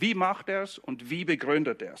aufführt. Wie macht er es und wie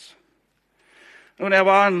begründet er es? Nun, er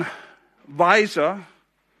war ein weiser,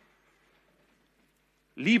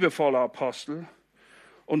 liebevoller Apostel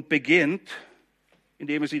und beginnt,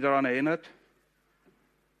 indem er sie daran erinnert,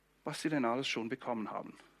 was sie denn alles schon bekommen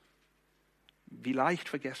haben. Wie leicht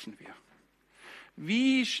vergessen wir.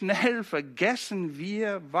 Wie schnell vergessen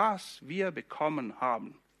wir, was wir bekommen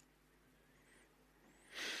haben.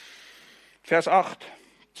 Vers 8,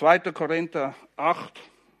 2. Korinther 8,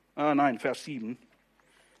 Vers 7.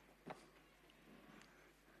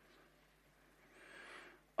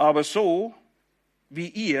 Aber so, wie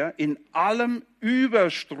ihr in allem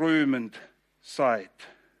überströmend seid.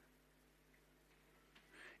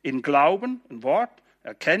 In Glauben, in Wort,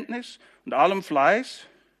 Erkenntnis und allem Fleiß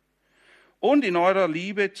und in eurer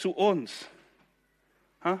Liebe zu uns.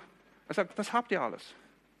 Er sagt, das habt ihr alles.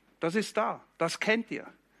 Das ist da, das kennt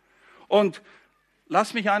ihr. Und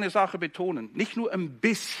lasst mich eine Sache betonen, nicht nur ein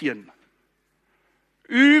bisschen,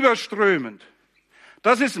 überströmend.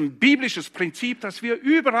 Das ist ein biblisches Prinzip, das wir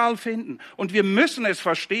überall finden. Und wir müssen es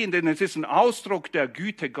verstehen, denn es ist ein Ausdruck der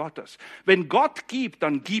Güte Gottes. Wenn Gott gibt,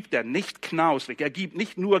 dann gibt er nicht knausrig. Er gibt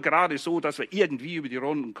nicht nur gerade so, dass wir irgendwie über die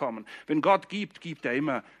Runden kommen. Wenn Gott gibt, gibt er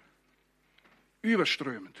immer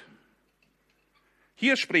überströmend.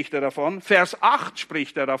 Hier spricht er davon, Vers 8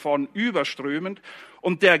 spricht er davon, überströmend.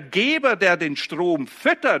 Und der Geber, der den Strom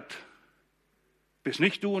füttert, bist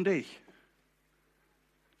nicht du und ich.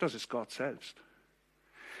 Das ist Gott selbst.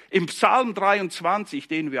 Im Psalm 23,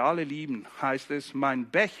 den wir alle lieben, heißt es, mein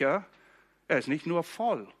Becher, er ist nicht nur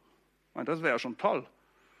voll. Ich meine, das wäre schon toll.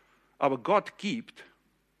 Aber Gott gibt,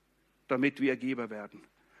 damit wir Geber werden.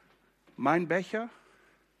 Mein Becher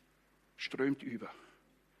strömt über.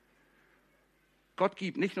 Gott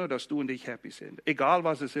gibt nicht nur, dass du und ich happy sind. Egal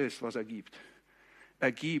was es ist, was er gibt.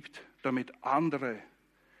 Er gibt, damit andere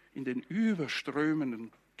in den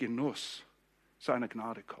überströmenden Genuss seiner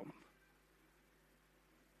Gnade kommen.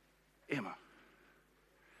 Immer.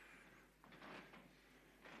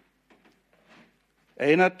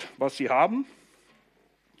 Erinnert, was sie haben.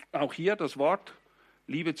 Auch hier das Wort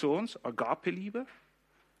Liebe zu uns, Agape-Liebe.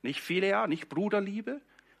 Nicht Philia, nicht Bruderliebe,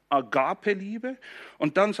 Agape-Liebe.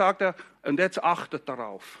 Und dann sagt er, und jetzt achtet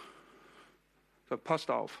darauf. Sagt,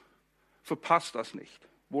 passt auf, verpasst das nicht.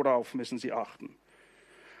 Worauf müssen sie achten?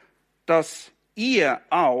 Dass ihr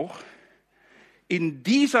auch in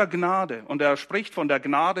dieser Gnade, und er spricht von der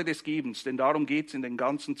Gnade des Gebens, denn darum geht es in den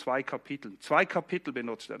ganzen 2 Kapiteln. 2 Kapitel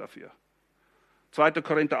benutzt er dafür. 2.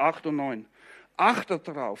 Korinther 8 und 9. Achtet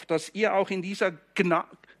darauf, dass ihr auch in dieser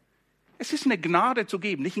Gnade, es ist eine Gnade zu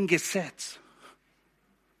geben, nicht ein Gesetz.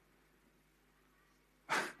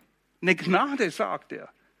 Eine Gnade, sagt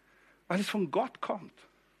er, weil es von Gott kommt.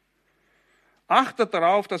 Achtet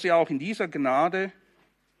darauf, dass ihr auch in dieser Gnade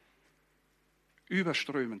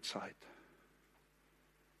überströmend seid.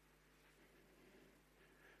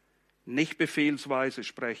 Nicht befehlsweise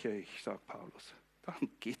spreche ich, sagt Paulus. Darum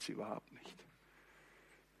geht es überhaupt nicht.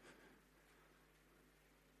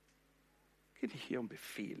 Es geht nicht hier um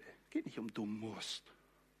Befehle, es geht nicht um du musst.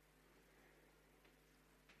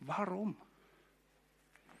 Warum?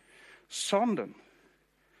 Sondern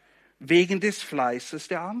wegen des Fleißes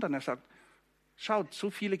der anderen. Er sagt, schaut, so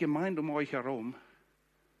viele Gemeinden um euch herum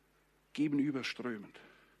geben überströmend.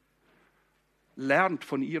 Lernt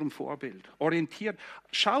von ihrem Vorbild, orientiert,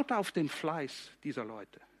 schaut auf den Fleiß dieser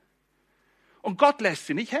Leute. Und Gott lässt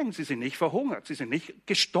sie nicht hängen, sie sind nicht verhungert, sie sind nicht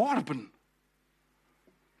gestorben.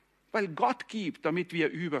 Weil Gott gibt, damit wir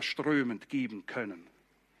überströmend geben können.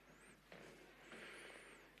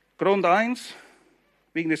 Grund 1,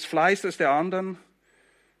 wegen des Fleißes der anderen,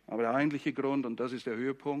 aber der eigentliche Grund, und das ist der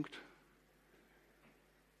Höhepunkt,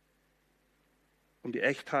 um die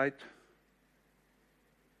Echtheit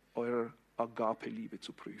eurer Agape-Liebe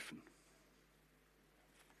zu prüfen.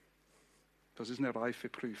 Das ist eine reife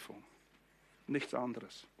Prüfung, nichts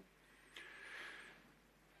anderes.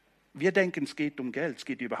 Wir denken, es geht um Geld, es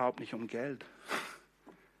geht überhaupt nicht um Geld.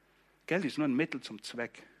 Geld ist nur ein Mittel zum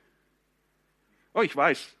Zweck. Oh, ich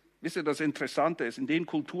weiß, wisst ihr, das Interessante ist, in den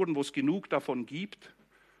Kulturen, wo es genug davon gibt,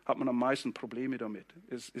 hat man am meisten Probleme damit.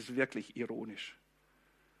 Es ist wirklich ironisch.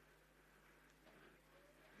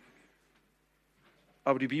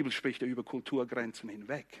 Aber die Bibel spricht ja über Kulturgrenzen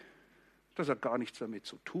hinweg. Das hat gar nichts damit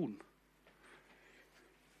zu tun.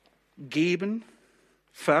 Geben,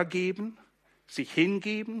 vergeben, sich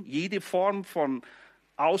hingeben, jede Form von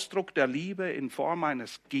Ausdruck der Liebe in Form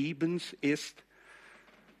eines Gebens ist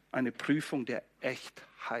eine Prüfung der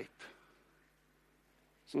Echtheit.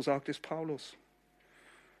 So sagt es Paulus.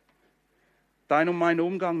 Dein und mein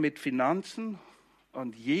Umgang mit Finanzen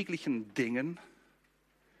und jeglichen Dingen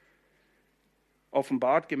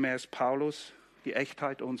offenbart gemäß Paulus die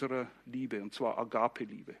Echtheit unserer Liebe, und zwar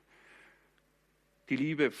Agape-Liebe. Die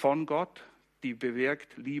Liebe von Gott, die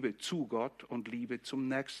bewirkt Liebe zu Gott und Liebe zum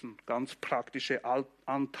Nächsten. Ganz praktische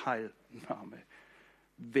Anteilnahme.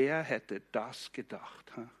 Wer hätte das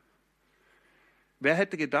gedacht? Wer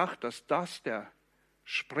hätte gedacht, dass das der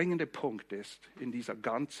springende Punkt ist in dieser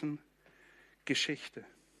ganzen Geschichte?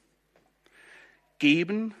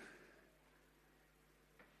 Geben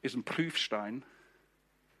ist ein Prüfstein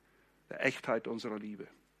der Echtheit unserer Liebe.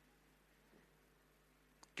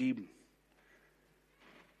 Geben.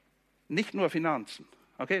 Nicht nur Finanzen.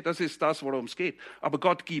 Okay, das ist das, worum es geht. Aber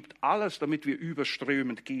Gott gibt alles, damit wir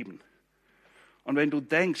überströmend geben. Und wenn du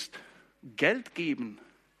denkst, Geld geben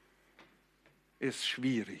ist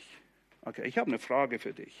schwierig. Okay, ich habe eine Frage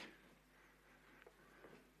für dich.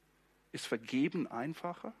 Ist Vergeben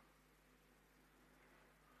einfacher?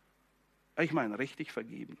 Ich meine, richtig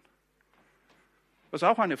vergeben. Was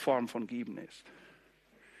auch eine Form von Geben ist.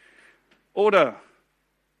 Oder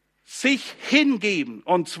sich hingeben,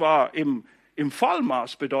 und zwar im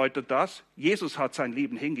Vollmaß bedeutet das, Jesus hat sein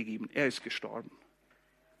Leben hingegeben, er ist gestorben.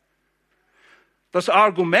 Das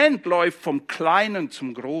Argument läuft vom Kleinen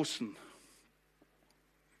zum Großen.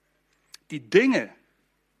 Die Dinge,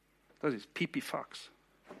 das ist Pipifax.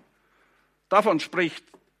 Davon spricht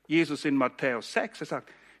Jesus in Matthäus 6. Er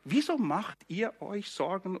sagt, wieso macht ihr euch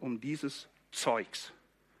Sorgen um dieses Zeugs?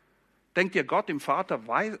 Denkt ihr, Gott im Vater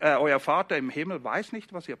euer Vater im Himmel weiß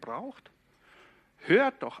nicht, was ihr braucht?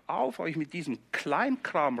 Hört doch auf, euch mit diesem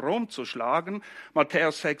Kleinkram rumzuschlagen.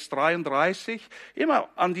 Matthäus 6, 33. Immer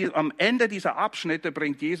am Ende dieser Abschnitte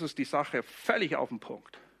bringt Jesus die Sache völlig auf den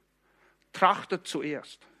Punkt. Trachtet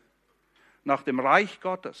zuerst nach dem Reich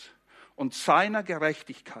Gottes und seiner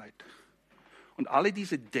Gerechtigkeit. Und alle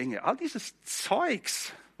diese Dinge, all dieses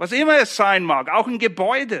Zeugs, was immer es sein mag, auch ein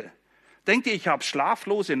Gebäude. Denkt ihr, ich habe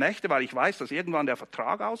schlaflose Nächte, weil ich weiß, dass irgendwann der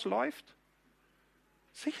Vertrag ausläuft?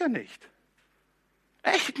 Sicher nicht.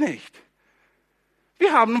 Echt nicht.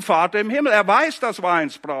 Wir haben einen Vater im Himmel, er weiß, dass wir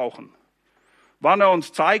eins brauchen. Wann er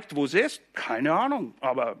uns zeigt, wo es ist, keine Ahnung.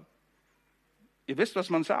 Aber ihr wisst, was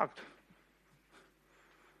man sagt.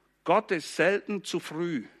 Gott ist selten zu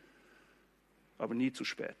früh, aber nie zu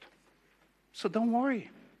spät. So don't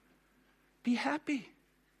worry. Be happy.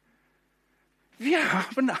 Wir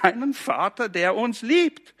haben einen Vater, der uns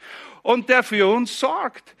liebt und der für uns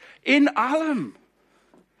sorgt. In allem.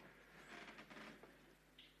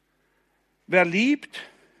 Wer liebt,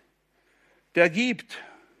 der gibt.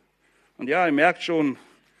 Und ja, ihr merkt schon,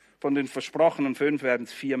 von den versprochenen 5 werden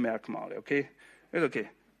es 4 Merkmale, okay? Ist okay.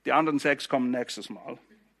 Die anderen 6 kommen nächstes Mal.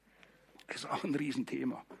 Ist auch ein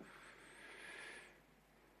Riesenthema.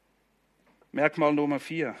 Merkmal Nummer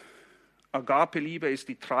 4. Agape-Liebe ist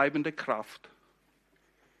die treibende Kraft,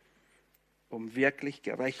 um wirklich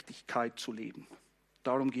Gerechtigkeit zu leben.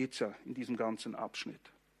 Darum geht es ja in diesem ganzen Abschnitt.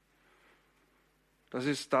 Das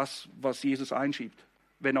ist das, was Jesus einschiebt.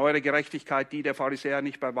 Wenn eure Gerechtigkeit die der Pharisäer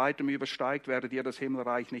nicht bei weitem übersteigt, werdet ihr das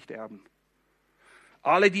Himmelreich nicht erben.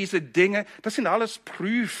 Alle diese Dinge, das sind alles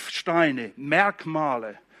Prüfsteine,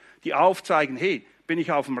 Merkmale, die aufzeigen, hey, bin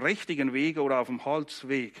ich auf dem richtigen Weg oder auf dem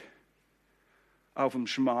Holzweg? Auf dem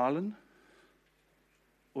schmalen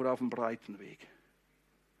oder auf dem breiten Weg?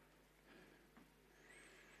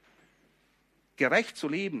 Gerecht zu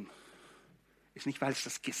leben ist nicht, weil es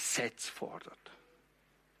das Gesetz fordert.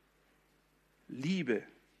 Liebe.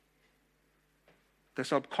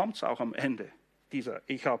 Deshalb kommt es auch am Ende dieser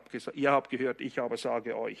ihr habt gehört, ich aber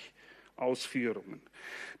sage euch Ausführungen.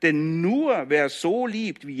 Denn nur wer so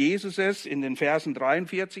liebt, wie Jesus es in den Versen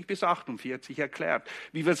 43 bis 48 erklärt,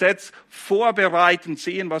 wie wir es jetzt vorbereitend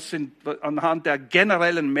sehen, was sind anhand der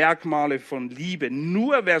generellen Merkmale von Liebe,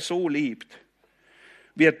 nur wer so liebt,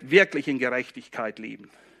 wird wirklich in Gerechtigkeit leben.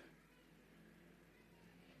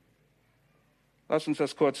 Lass uns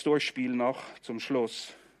das kurz durchspielen noch zum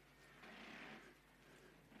Schluss.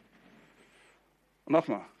 Und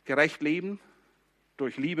nochmal, gerecht leben,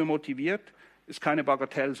 durch Liebe motiviert, ist keine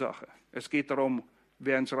Bagatellsache. Es geht darum,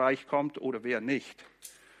 wer ins Reich kommt oder wer nicht.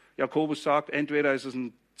 Jakobus sagt, entweder ist es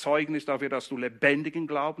ein Zeugnis dafür, dass du lebendigen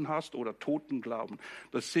Glauben hast oder toten Glauben.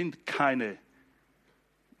 Das sind keine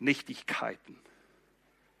Nichtigkeiten.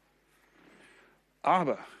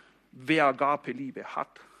 Aber wer Agape-Liebe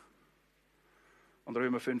hat, und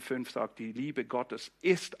Römer 5,5 sagt, die Liebe Gottes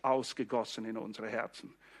ist ausgegossen in unsere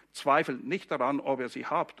Herzen. Zweifelt nicht daran, ob ihr sie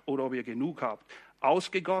habt oder ob ihr genug habt.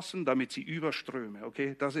 Ausgegossen, damit sie überströme.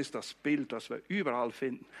 Okay? Das ist das Bild, das wir überall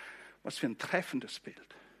finden. Was für ein treffendes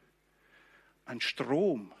Bild. Ein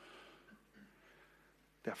Strom,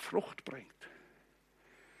 der Frucht bringt.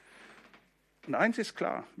 Und eins ist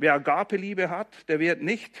klar, wer Agape-Liebe hat, der wird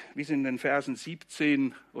nicht, wie es in den Versen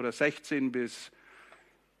 17 oder 16 bis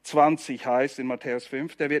 20 heißt in Matthäus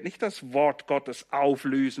 5, der wird nicht das Wort Gottes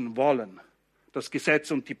auflösen wollen, das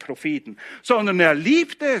Gesetz und die Propheten, sondern er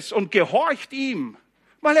liebt es und gehorcht ihm,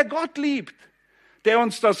 weil er Gott liebt, der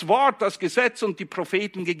uns das Wort, das Gesetz und die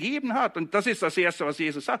Propheten gegeben hat. Und das ist das Erste, was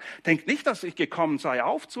Jesus sagt. Denkt nicht, dass ich gekommen sei,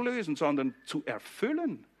 aufzulösen, sondern zu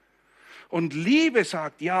erfüllen. Und Liebe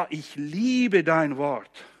sagt, ja, ich liebe dein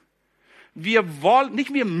Wort. Wir wollen,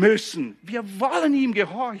 nicht wir müssen, wir wollen ihm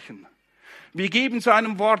gehorchen. Wir geben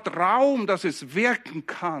seinem Wort Raum, dass es wirken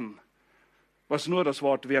kann, was nur das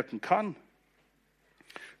Wort wirken kann.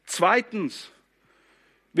 Zweitens,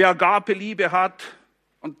 wer Agape-Liebe hat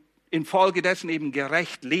und infolgedessen eben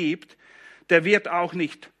gerecht lebt, der wird auch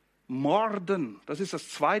nicht morden. Das ist das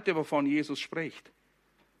Zweite, wovon Jesus spricht.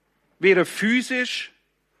 Weder physisch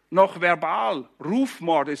noch verbal.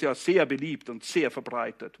 Rufmord ist ja sehr beliebt und sehr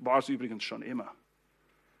verbreitet, war es übrigens schon immer.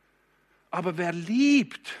 Aber wer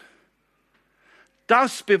liebt,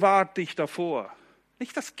 das bewahrt dich davor.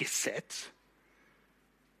 Nicht das Gesetz.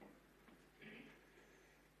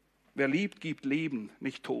 Wer liebt, gibt Leben,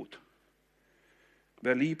 nicht Tod.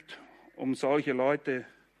 Wer liebt, um solche Leute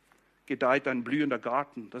gedeiht ein blühender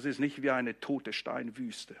Garten. Das ist nicht wie eine tote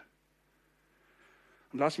Steinwüste.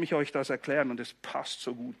 Und lasst mich euch das erklären und es passt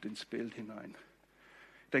so gut ins Bild hinein.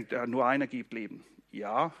 Ich denke, ja, nur einer gibt Leben.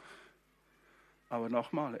 Ja, aber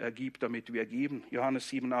nochmal, er gibt, damit wir geben.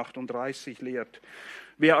 Johannes 7,38 lehrt,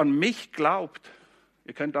 wer an mich glaubt,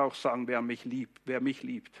 ihr könnt auch sagen, wer mich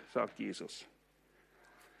liebt, sagt Jesus.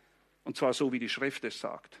 Und zwar so, wie die Schrift es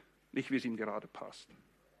sagt, nicht wie es ihm gerade passt.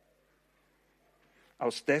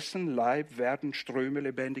 Aus dessen Leib werden Ströme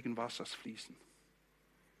lebendigen Wassers fließen.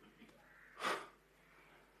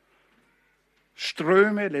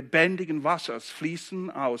 Ströme lebendigen Wassers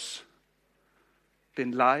fließen aus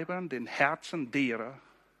den Leibern, den Herzen derer,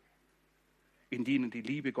 in denen die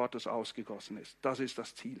Liebe Gottes ausgegossen ist. Das ist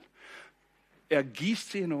das Ziel. Er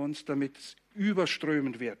gießt sie in uns, damit es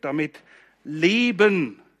überströmend wird, damit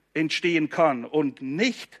Leben entstehen kann und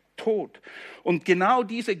nicht Tod. Und genau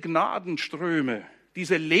diese Gnadenströme,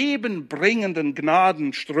 diese lebenbringenden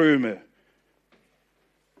Gnadenströme,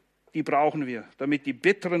 die brauchen wir, damit die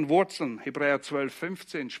bitteren Wurzeln, Hebräer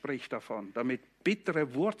 12,15 spricht davon, damit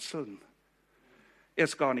bittere Wurzeln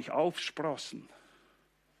erst gar nicht aufsprossen.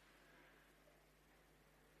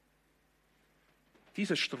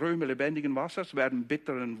 Diese Ströme lebendigen Wassers werden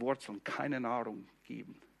bitteren Wurzeln keine Nahrung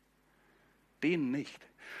geben. Denen nicht.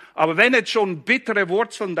 Aber wenn jetzt schon bittere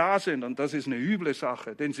Wurzeln da sind, und das ist eine üble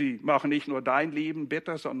Sache, denn sie machen nicht nur dein Leben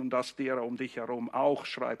bitter, sondern das derer um dich herum auch,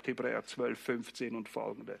 schreibt Hebräer 12,15 und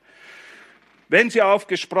folgende. Wenn sie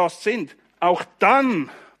aufgesprost sind, auch dann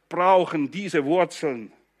brauchen diese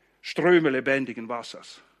Wurzeln Ströme lebendigen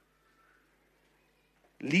Wassers.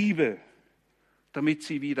 Liebe, damit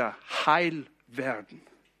sie wieder heil werden,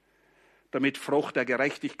 damit Frucht der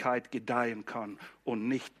Gerechtigkeit gedeihen kann und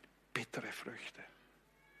nicht bittere Früchte.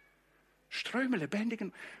 Ströme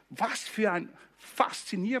lebendigen, was für ein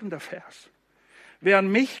faszinierender Vers. Wer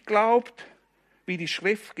an mich glaubt, wie die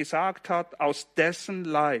Schrift gesagt hat, aus dessen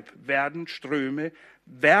Leib werden Ströme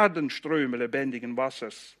lebendigen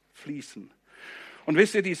Wassers fließen. Und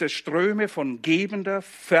wisst ihr, diese Ströme von gebender,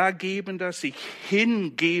 vergebender, sich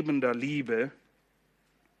hingebender Liebe,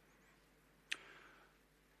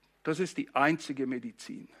 das ist die einzige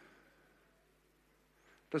Medizin.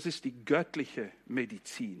 Das ist die göttliche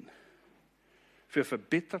Medizin für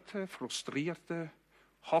verbitterte, frustrierte,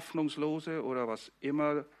 hoffnungslose oder was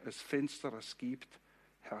immer es Finsteres gibt,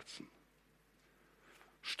 Herzen.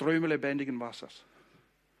 Ströme lebendigen Wassers.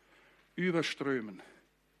 Überströmen.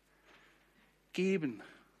 Geben.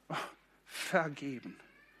 Vergeben.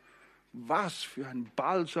 Was für ein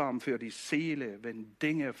Balsam für die Seele, wenn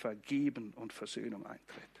Dinge vergeben und Versöhnung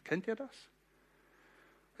eintritt. Kennt ihr das?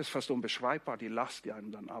 Das ist fast unbeschreibbar, die Last, die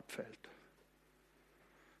einem dann abfällt.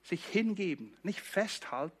 Sich hingeben, nicht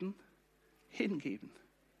festhalten, hingeben.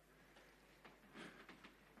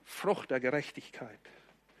 Frucht der Gerechtigkeit.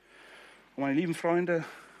 Und meine lieben Freunde,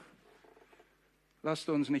 lasst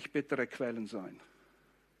uns nicht bittere Quellen sein,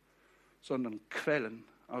 sondern Quellen,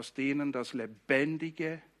 aus denen das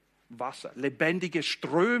lebendige Wasser, lebendige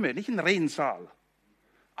Ströme, nicht ein Rinnsal,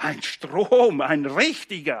 ein Strom, ein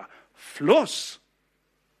richtiger Fluss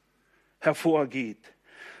hervorgeht,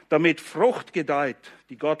 damit Frucht gedeiht,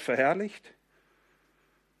 die Gott verherrlicht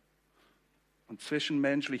und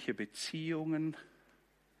zwischenmenschliche Beziehungen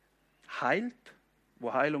heilt,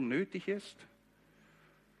 wo Heilung nötig ist,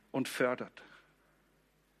 und fördert.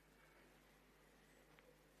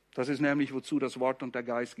 Das ist nämlich, wozu das Wort und der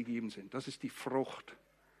Geist gegeben sind. Das ist die Frucht,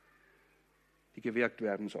 die gewirkt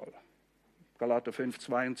werden soll. Galater 5,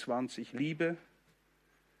 22, Liebe.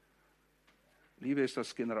 Liebe ist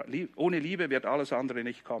das ohne Liebe wird alles andere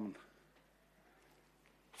nicht kommen.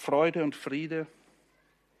 Freude und Friede,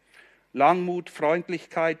 Langmut,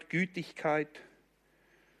 Freundlichkeit, Gütigkeit,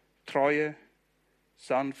 Treue,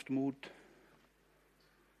 Sanftmut,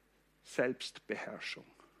 Selbstbeherrschung.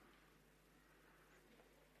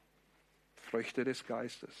 Früchte des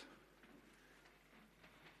Geistes.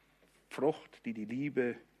 Frucht, die die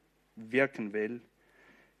Liebe wirken will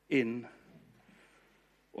in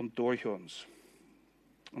und durch uns.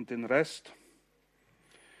 Und den Rest,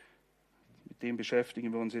 mit dem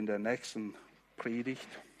beschäftigen wir uns in der nächsten Predigt.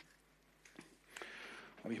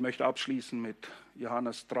 Aber ich möchte abschließen mit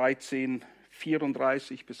Johannes 13,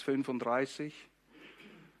 34 bis 35.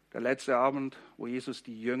 Der letzte Abend, wo Jesus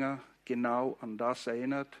die Jünger genau an das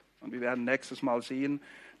erinnert. Und wir werden nächstes Mal sehen,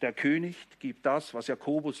 der König gibt das, was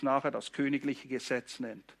Jakobus nachher das königliche Gesetz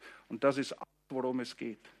nennt. Und das ist alles, worum es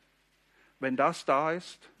geht. Wenn das da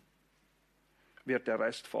ist, wird der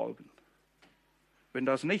Rest folgen. Wenn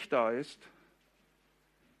das nicht da ist,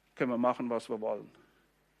 können wir machen, was wir wollen.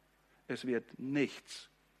 Es wird nichts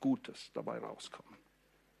Gutes dabei rauskommen.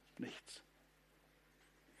 Nichts.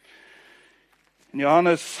 In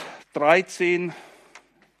Johannes 13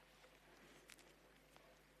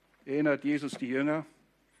 erinnert Jesus die Jünger,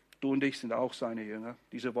 du und ich sind auch seine Jünger.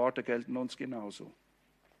 Diese Worte gelten uns genauso.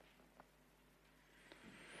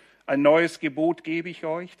 Ein neues Gebot gebe ich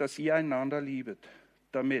euch, dass ihr einander liebet,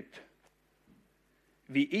 damit,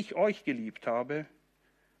 wie ich euch geliebt habe,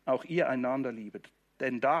 auch ihr einander liebet.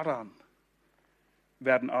 Denn daran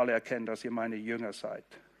werden alle erkennen, dass ihr meine Jünger seid.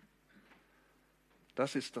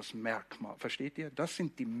 Das ist das Merkmal. Versteht ihr? Das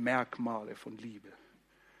sind die Merkmale von Liebe.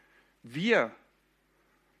 Wir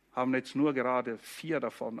haben jetzt nur gerade 4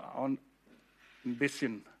 davon ein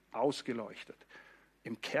bisschen ausgeleuchtet.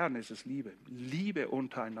 Im Kern ist es Liebe. Liebe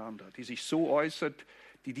untereinander, die sich so äußert,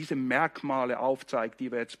 die diese Merkmale aufzeigt,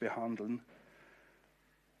 die wir jetzt behandeln.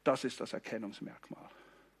 Das ist das Erkennungsmerkmal.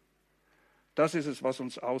 Das ist es, was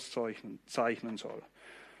uns auszeichnen soll.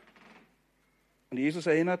 Und Jesus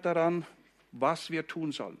erinnert daran, was wir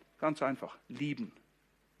tun sollen. Ganz einfach, lieben.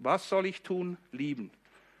 Was soll ich tun? Lieben.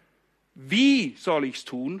 Wie soll ich es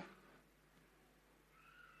tun?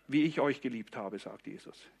 Wie ich euch geliebt habe, sagt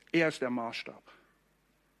Jesus. Er ist der Maßstab.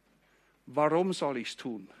 Warum soll ich es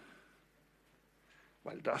tun?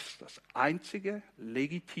 Weil das das einzige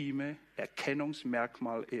legitime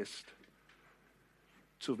Erkennungsmerkmal ist,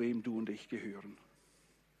 zu wem du und ich gehören.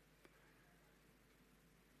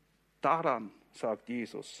 Daran, sagt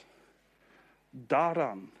Jesus,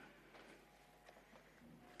 daran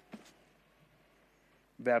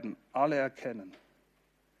werden alle erkennen,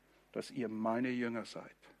 dass ihr meine Jünger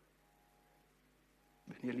seid,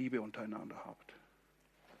 wenn ihr Liebe untereinander habt.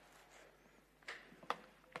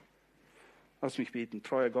 Lass mich beten,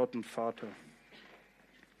 treuer Gott und Vater.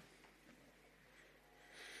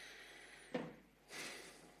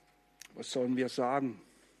 Was sollen wir sagen?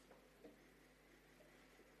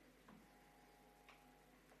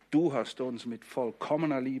 Du hast uns mit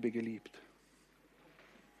vollkommener Liebe geliebt.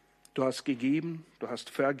 Du hast gegeben, du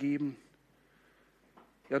hast vergeben.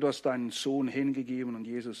 Ja, du hast deinen Sohn hingegeben und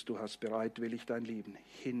Jesus, du hast bereitwillig dein Leben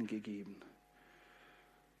hingegeben.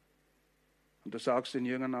 Und du sagst den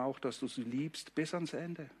Jüngern auch, dass du sie liebst bis ans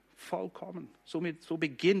Ende. vollkommen. So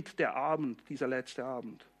beginnt der Abend, dieser letzte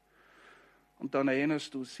Abend. Und dann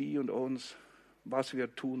erinnerst du sie und uns, was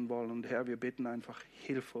wir tun wollen. Und Herr, wir bitten einfach,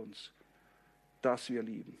 hilf uns, dass wir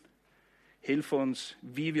lieben. Hilf uns,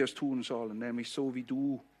 wie wir es tun sollen, nämlich so, wie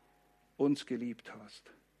du uns geliebt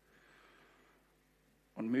hast.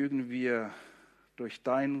 Und mögen wir durch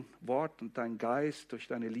dein Wort und dein Geist, durch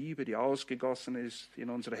deine Liebe, die ausgegossen ist, in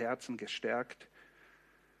unsere Herzen gestärkt,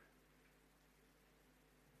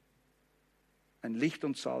 ein Licht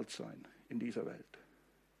und Salz sein in dieser Welt.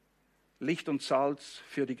 Licht und Salz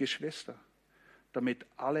für die Geschwister, damit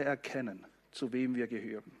alle erkennen, zu wem wir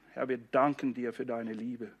gehören. Herr, wir danken dir für deine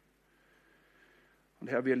Liebe. Und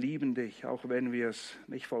Herr, wir lieben dich, auch wenn wir es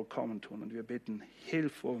nicht vollkommen tun. Und wir bitten,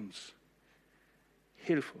 hilf uns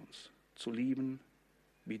zu lieben,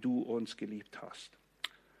 wie du uns geliebt hast.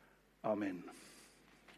 Amen.